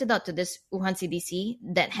they pointed out to this Wuhan CDC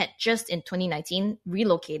that had just in 2019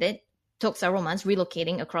 relocated, took several months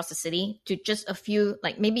relocating across the city to just a few,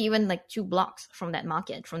 like maybe even like 2 blocks from that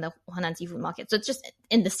market, from the Huanan seafood market. So it's just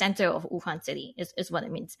in the center of Wuhan city is what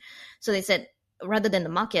it means. So they said, rather than the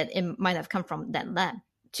market, it might have come from that lab.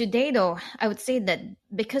 Today, though, I would say that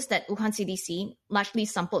because that Wuhan CDC largely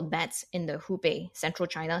sampled bats in the Hubei, central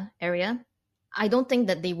China area, I don't think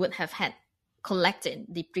that they would have had collected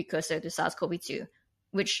the precursor to SARS-CoV-2,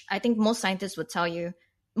 which I think most scientists would tell you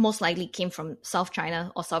most likely came from South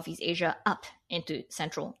China or Southeast Asia up into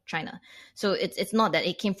central China. So it's not that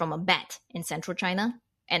it came from a bat in central China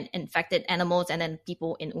and infected animals and then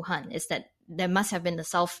people in Wuhan. It's that there must have been the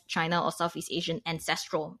South China or Southeast Asian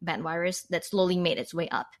ancestral bat virus that slowly made its way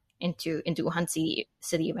up into Wuhan city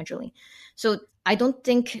eventually. So I don't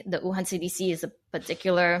think the Wuhan CDC is a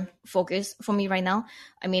particular focus for me right now.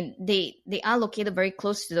 I mean, they are located very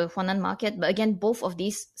close to the Huanan market, but again, both of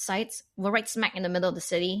these sites were right smack in the middle of the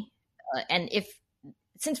city.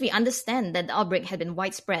 Since we understand that the outbreak had been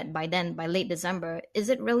widespread by then, by late December, is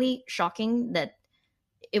it really shocking that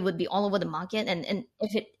it would be all over the market? And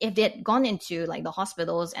if they had gone into like the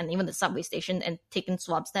hospitals and even the subway station and taken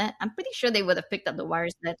swabs there, I'm pretty sure they would have picked up the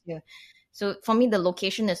virus there too. So for me, the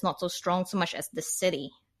location is not so strong so much as the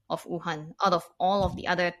city of Wuhan, out of all of the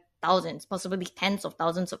other thousands, possibly tens of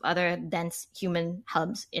thousands of other dense human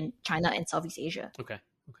hubs in China and Southeast Asia. Okay.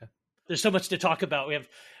 There's so much to talk about.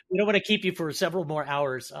 We don't want to keep you for several more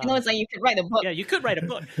hours. I know it's like you could write a book. Yeah, you could write a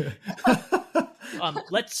book.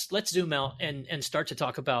 Let's zoom out and start to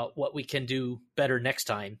talk about what we can do better next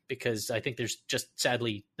time, because I think there's just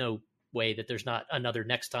sadly no way that there's not another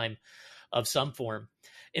next time of some form.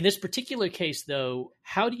 In this particular case, though,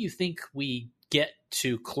 how do you think we get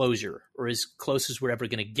to closure, or as close as we're ever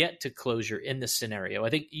going to get to closure in this scenario? I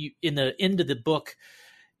think in the end of the book,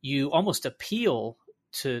 you almost appeal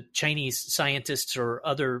to Chinese scientists or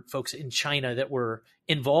other folks in China that were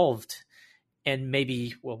involved and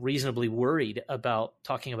maybe, reasonably worried about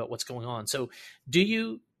talking about what's going on. So do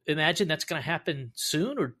you imagine that's going to happen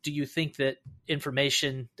soon, or do you think that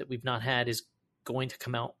information that we've not had is going to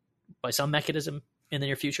come out by some mechanism in the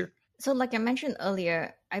near future? So like I mentioned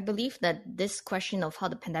earlier, I believe that this question of how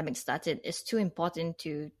the pandemic started is too important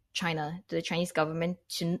to China, to the Chinese government,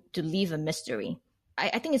 to leave a mystery.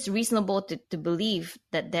 I think it's reasonable to believe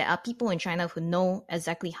that there are people in China who know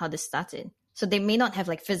exactly how this started. So they may not have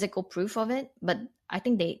like physical proof of it, but I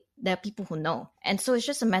think there are people who know. And so it's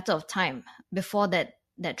just a matter of time before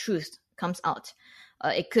that truth comes out.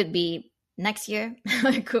 It could be next year,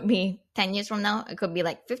 it could be 10 years from now, it could be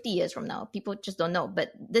like 50 years from now. People just don't know.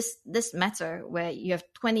 But this matter where you have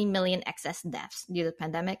 20 million excess deaths due to the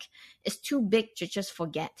pandemic is too big to just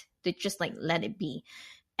forget, to just like let it be.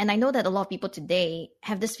 And I know that a lot of people today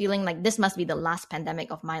have this feeling like this must be the last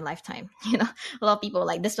pandemic of my lifetime. You know, a lot of people are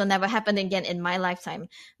like, this will never happen again in my lifetime.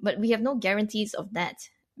 But we have no guarantees of that,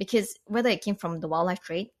 because whether it came from the wildlife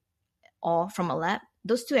trade or from a lab,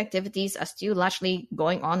 those two activities are still largely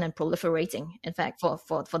going on and proliferating. In fact, for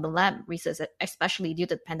the lab research, especially due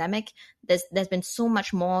to the pandemic, there's been so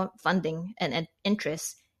much more funding and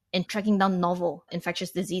interest in tracking down novel infectious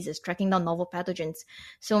diseases, tracking down novel pathogens.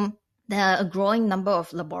 So there are a growing number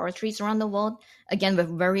of laboratories around the world, again, with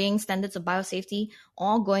varying standards of biosafety,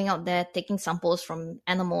 all going out there, taking samples from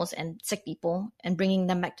animals and sick people and bringing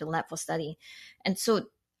them back to the lab for study. And so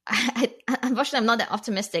unfortunately, I'm not that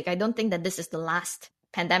optimistic. I don't think that this is the last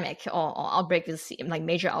pandemic or outbreak we'll see, like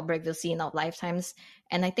major outbreak we'll see in our lifetimes.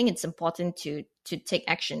 And I think it's important to take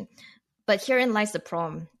action. But herein lies the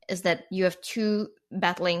problem, is that you have two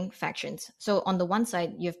battling factions. So on the one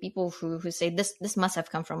side, you have people who say this must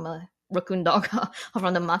have come from a raccoon dog or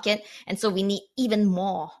from the market. And so we need even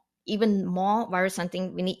more virus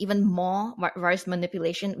hunting. We need even more virus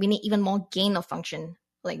manipulation. We need even more gain of function,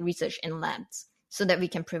 like research in labs, so that we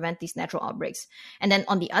can prevent these natural outbreaks. And then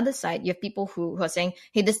on the other side, you have people who are saying,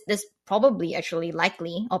 hey, this probably actually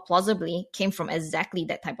likely or plausibly came from exactly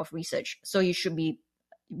that type of research. So you should be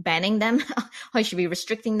banning them or you should be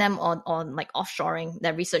restricting them or like offshoring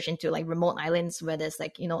their research into like remote islands where there's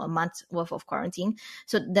like, a month worth of quarantine.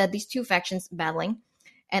 So there are these two factions battling.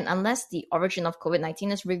 And unless the origin of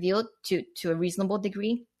COVID-19 is revealed to a reasonable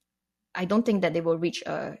degree, I don't think that they will reach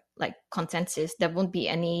a like consensus. There won't be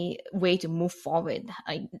any way to move forward.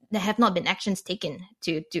 There have not been actions taken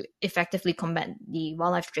to effectively combat the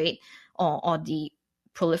wildlife trade or the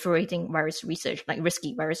proliferating virus research, like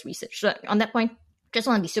risky virus research. So on that point, just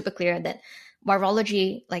want to be super clear that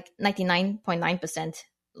virology, like 99.9%,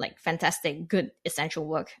 like fantastic, good, essential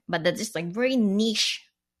work. But there's just like very niche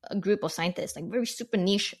a group of scientists, like very super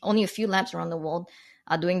niche. Only a few labs around the world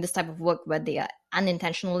are doing this type of work where they are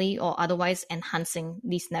unintentionally or otherwise enhancing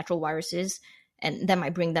these natural viruses, and that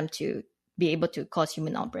might bring them to be able to cause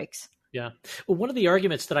human outbreaks. Yeah. Well, one of the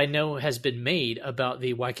arguments that I know has been made about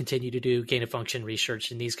the why continue to do gain of function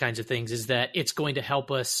research and these kinds of things is that it's going to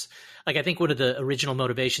help us. Like, I think one of the original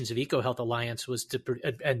motivations of EcoHealth Alliance was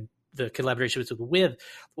and the collaboration with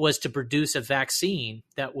was to produce a vaccine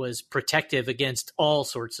that was protective against all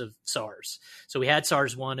sorts of SARS. So we had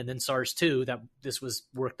SARS-1 and then SARS-2. That this was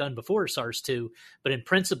work done before SARS-2, but in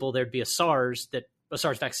principle, there'd be a SARS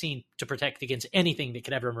vaccine to protect against anything that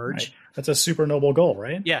could ever emerge. Right. That's a super noble goal,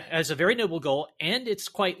 right? Yeah, it's a very noble goal. And it's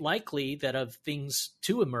quite likely that of things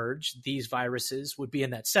to emerge, these viruses would be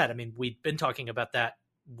in that set. I mean, we'd been talking about that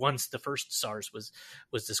once the first SARS was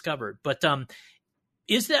discovered. But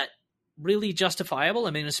is that really justifiable?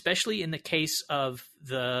 I mean, especially in the case of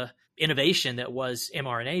the innovation that was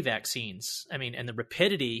mRNA vaccines. I mean, and the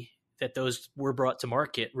rapidity that those were brought to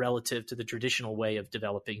market relative to the traditional way of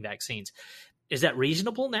developing vaccines. Is that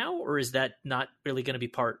reasonable now, or is that not really going to be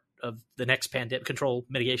part of the next control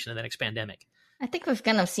mitigation of the next pandemic? I think we've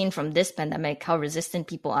kind of seen from this pandemic how resistant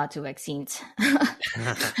people are to vaccines.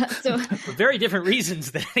 So, for very different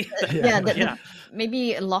reasons.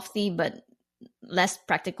 Maybe a lofty but less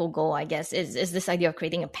practical goal, I guess, is this idea of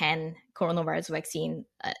creating a pan-coronavirus vaccine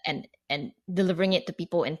and delivering it to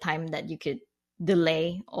people in time that you could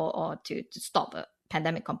delay or to stop a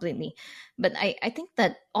pandemic completely. But I think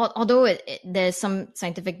that although there's some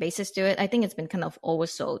scientific basis to it, I think it's been kind of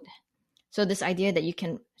oversold. So this idea that you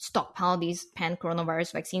can stockpile these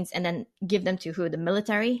pan-coronavirus vaccines and then give them to who? The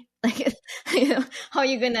military? Like, how are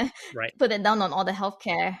you going to put it down on all the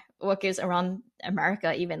healthcare workers around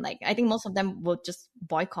America even? Like, I think most of them will just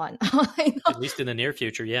boycott. At least in the near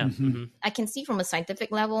future, yeah. Mm-hmm. Mm-hmm. I can see from a scientific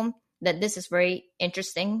level that this is very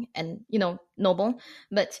interesting and, noble.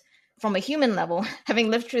 But from a human level, having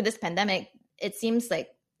lived through this pandemic, it seems like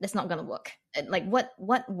that's not going to work. Like what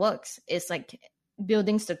works is like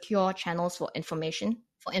building secure channels for information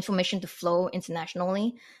to flow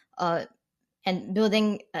internationally, and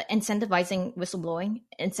building, incentivizing whistleblowing,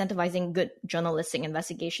 incentivizing good journalistic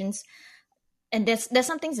investigations. And there's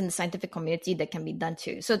some things in the scientific community that can be done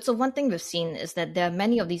too. So one thing we've seen is that there are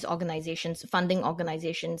many of these organizations, funding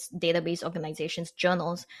organizations, database organizations,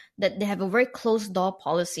 journals, that they have a very closed door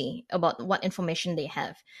policy about what information they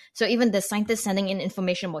have. So even the scientists sending in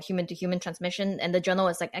information about human to human transmission, and the journal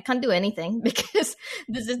is like, I can't do anything because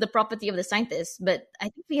this is the property of the scientists. But I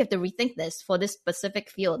think we have to rethink this for this specific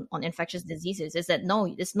field on infectious diseases, is that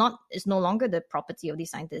no, it's no longer the property of the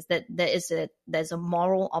scientists, that there's a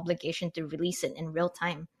moral obligation to release it in real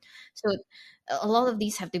time. So a lot of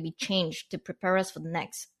these have to be changed to prepare us for the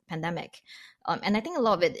next pandemic. And I think a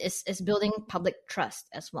lot of it is building public trust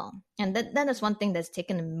as well. And that is one thing that's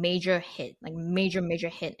taken a major hit, like major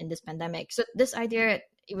hit in this pandemic. So this idea,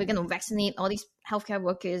 if we're going to vaccinate all these healthcare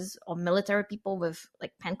workers or military people with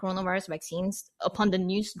like pan-coronavirus vaccines upon the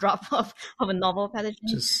news drop of a novel pathogen.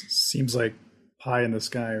 Just seems like pie in the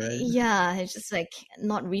sky, right? Yeah, it's just like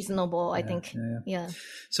not reasonable, I think. Yeah.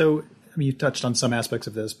 So, I mean, you touched on some aspects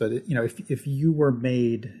of this, but if you were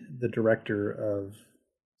made the director of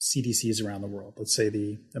CDCs around the world, let's say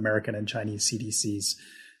the American and Chinese CDCs,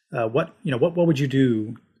 what would you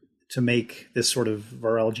do to make this sort of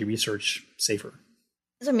virology research safer?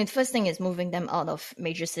 So, I mean, first thing is moving them out of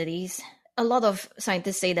major cities. A lot of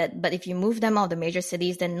scientists say that, but if you move them out of the major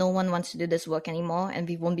cities, then no one wants to do this work anymore, and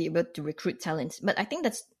we won't be able to recruit talents. But I think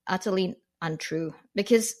that's utterly untrue,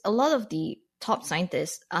 because a lot of the top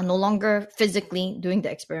scientists are no longer physically doing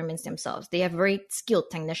the experiments themselves. They have very skilled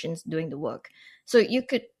technicians doing the work. So you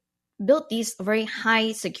could build these very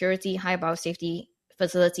high security, high biosafety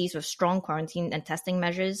facilities with strong quarantine and testing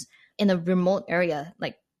measures in a remote area,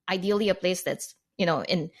 like ideally a place that's,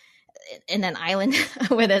 in an island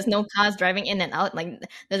where there's no cars driving in and out, like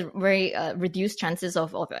there's very reduced chances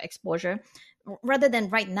of exposure, rather than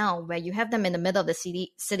right now where you have them in the middle of the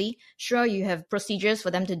city. Sure, you have procedures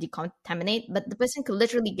for them to decontaminate, but the person could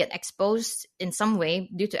literally get exposed in some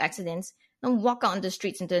way due to accidents and walk out on the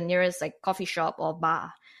streets into the nearest like coffee shop or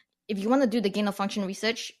bar. If you want to do the gain of function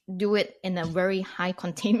research, do it in a very high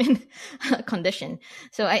containment condition.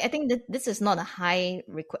 So I think that this is not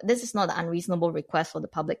this is not an unreasonable request for the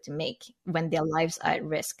public to make when their lives are at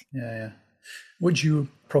risk. Yeah. Would you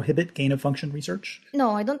prohibit gain of function research? No,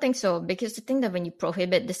 I don't think so, because the thing that when you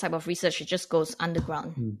prohibit this type of research, it just goes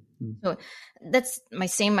underground. Mm-hmm. So that's my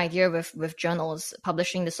same idea with journals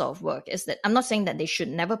publishing this sort of work, is that I'm not saying that they should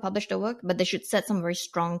never publish the work, but they should set some very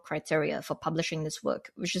strong criteria for publishing this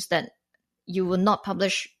work, which is that you will not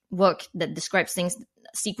publish work that describes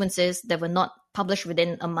sequences that were not published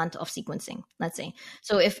within a month of sequencing, let's say.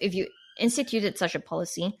 So if you instituted such a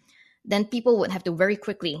policy, then people would have to very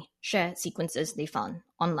quickly share sequences they found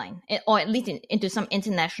online, or at least into some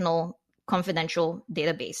international confidential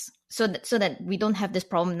database, so that we don't have this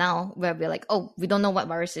problem now where we're like, oh, we don't know what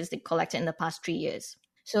viruses they collected in the past 3 years.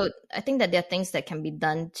 So I think that there are things that can be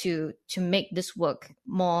done to make this work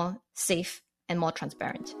more safe and more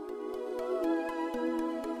transparent.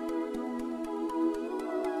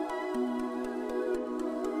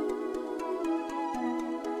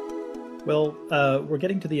 Well, we're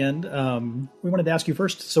getting to the end. We wanted to ask you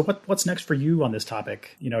first, so what's next for you on this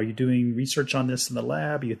topic? Are you doing research on this in the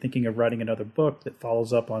lab? Are you thinking of writing another book that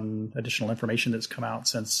follows up on additional information that's come out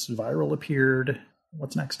since Viral appeared?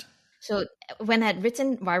 What's next? So when I had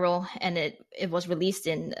written Viral and it was released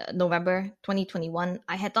in November 2021,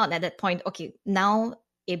 I had thought at that point, okay, now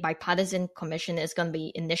a bipartisan commission is going to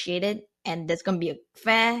be initiated, and there's going to be a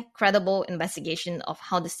fair, credible investigation of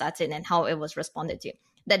how this started and how it was responded to.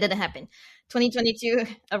 That didn't happen. 2022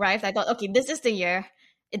 arrived. I thought, okay, this is the year.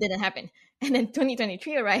 It didn't happen. And then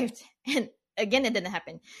 2023 arrived, and again, it didn't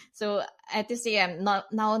happen. So I have to say I'm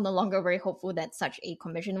no longer very hopeful that such a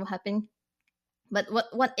commission will happen. But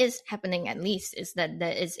what is happening, at least, is that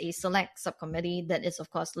there is a select subcommittee that is, of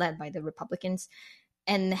course, led by the Republicans.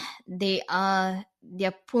 And they are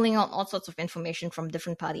pulling out all sorts of information from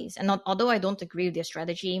different parties. And although I don't agree with their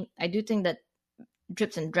strategy, I do think that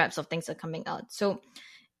drips and drabs of things are coming out. So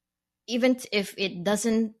even if it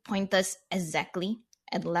doesn't point us exactly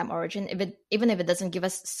at the lab origin, even if it doesn't give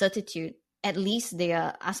us certitude, at least they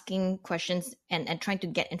are asking questions and trying to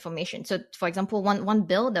get information. So, for example, one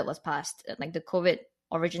bill that was passed, like the COVID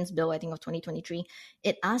Origins Bill, I think of 2023,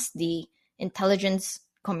 it asked the intelligence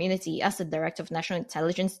community, asked the Director of National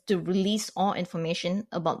Intelligence to release all information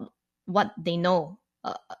about what they know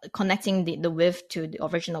connecting the WIV to the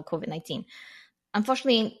original COVID-19.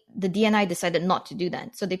 Unfortunately, the DNI decided not to do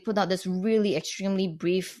that. So they put out this really extremely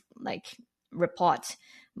brief report.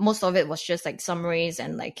 Most of it was just summaries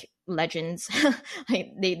and legends.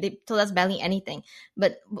 They told us barely anything.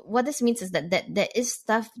 But what this means is that there is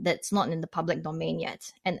stuff that's not in the public domain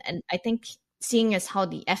yet. And I think seeing as how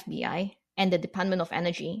the FBI and the Department of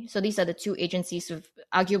Energy, so these are the two agencies with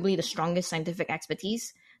arguably the strongest scientific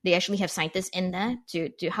expertise, they actually have scientists in there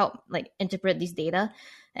to help interpret these data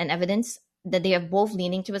and evidence, that they are both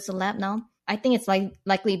leaning towards the lab now. I think it's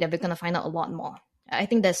likely that we're going to find out a lot more. I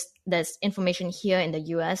think there's information here in the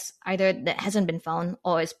US, either that hasn't been found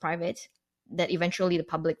or is private, that eventually the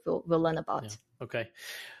public will learn about. Yeah. Okay.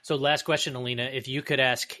 So last question, Alina, if you could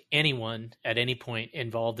ask anyone at any point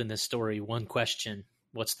involved in this story one question,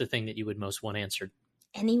 what's the thing that you would most want answered?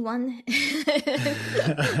 Anyone?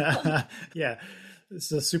 Yeah. It's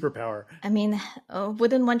a superpower. I mean,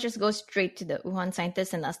 wouldn't one just go straight to the Wuhan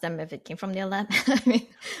scientists and ask them if it came from their lab?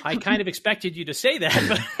 I kind of expected you to say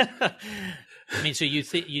that, but I mean, so you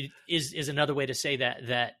think is another way to say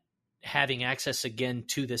that having access again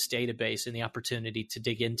to this database and the opportunity to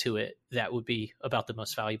dig into it, that would be about the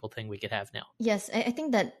most valuable thing we could have now. Yes, I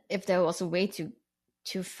think that if there was a way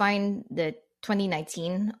to find the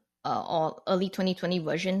 2019 or early 2020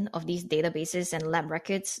 version of these databases and lab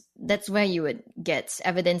records, that's where you would get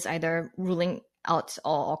evidence either ruling out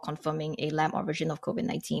or confirming a lab origin of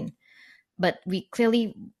COVID-19. But we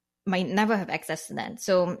clearly might never have access to that.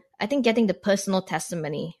 So I think getting the personal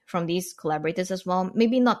testimony from these collaborators as well,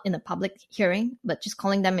 maybe not in a public hearing, but just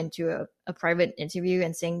calling them into a private interview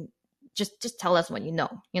and saying, just tell us what you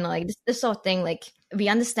know. This sort of thing. We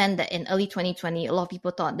understand that in early 2020, a lot of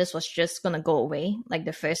people thought this was just going to go away, like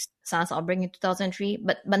the first SARS outbreak in 2003.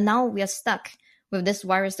 But now we are stuck with this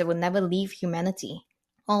virus that will never leave humanity.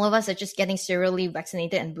 All of us are just getting serially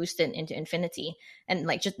vaccinated and boosted into infinity. And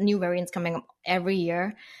just new variants coming up every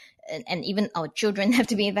year. And even our children have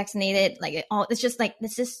to be vaccinated. It's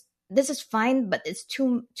just this is fine, but it's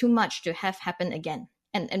too much to have happen again.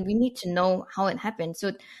 And we need to know how it happened.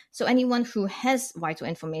 So anyone who has vital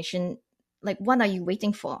information, what are you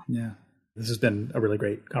waiting for? Yeah. This has been a really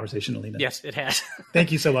great conversation, Alina. Yes, it has.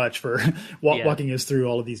 Thank you so much for walking us through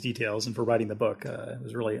all of these details and for writing the book. It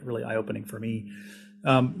was really, really eye-opening for me.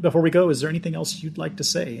 Before we go, is there anything else you'd like to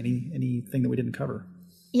say? Anything that we didn't cover?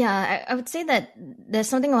 Yeah, I would say that there's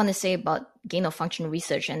something I want to say about gain-of-function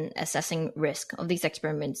research and assessing risk of these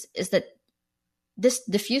experiments is that this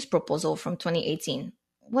diffuse proposal from 2018,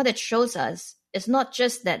 what it shows us is not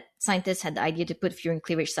just that scientists had the idea to put furin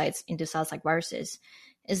cleavage sites into cells-like viruses,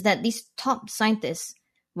 is that these top scientists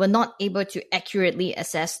were not able to accurately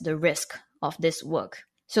assess the risk of this work.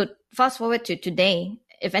 So fast forward to today,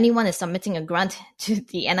 if anyone is submitting a grant to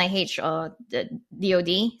the NIH or the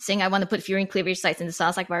DoD saying, I want to put furin cleavage sites into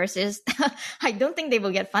SARS-like viruses, I don't think they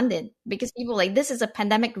will get funded because people like, this is a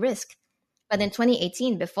pandemic risk. But in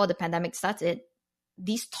 2018, before the pandemic started,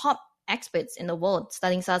 these top experts in the world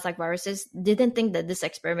studying SARS-like viruses didn't think that this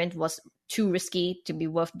experiment was too risky to be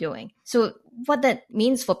worth doing. So what that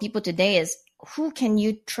means for people today is, who can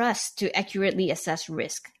you trust to accurately assess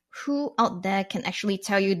risk? Who out there can actually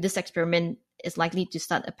tell you this experiment is likely to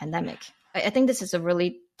start a pandemic? I think this is a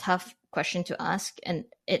really tough question to ask, and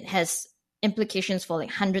it has implications for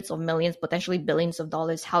like hundreds of millions, potentially billions of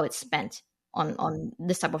dollars, how it's spent on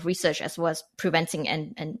this type of research, as well as preventing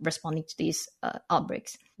and responding to these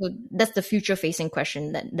outbreaks. So that's the future-facing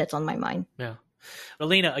question that's on my mind. Yeah.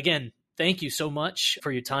 Alina, again, thank you so much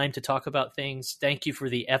for your time to talk about things. Thank you for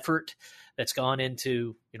the effort that's gone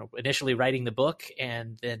into, initially writing the book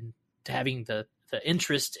and then to having the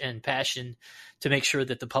interest and passion to make sure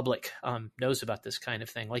that the public knows about this kind of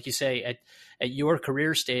thing. Like you say, at your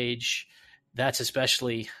career stage, that's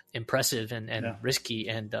especially impressive and risky.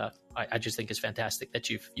 And I just think it's fantastic that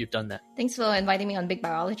you've done that. Thanks for inviting me on Big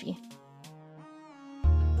Biology.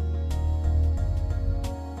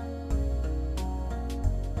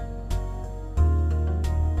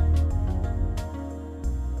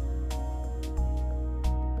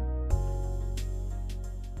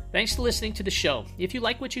 Thanks for listening to the show. If you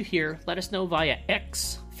like what you hear, let us know via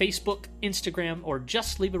X, Facebook, Instagram, or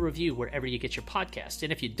just leave a review wherever you get your podcast.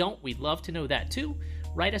 And if you don't, we'd love to know that too.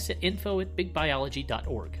 Write us at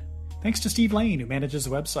info@bigbiology.org. Thanks to Steve Lane, who manages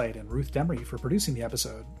the website, and Ruth Demery for producing the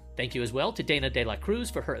episode. Thank you as well to Dana De La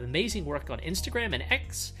Cruz for her amazing work on Instagram and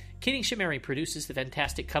X. Keating Shamari produces the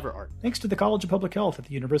fantastic cover art. Thanks to the College of Public Health at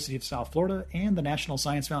the University of South Florida and the National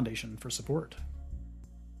Science Foundation for support.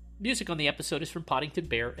 Music on the episode is from Poddington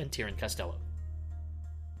Bear and Tieran Costello.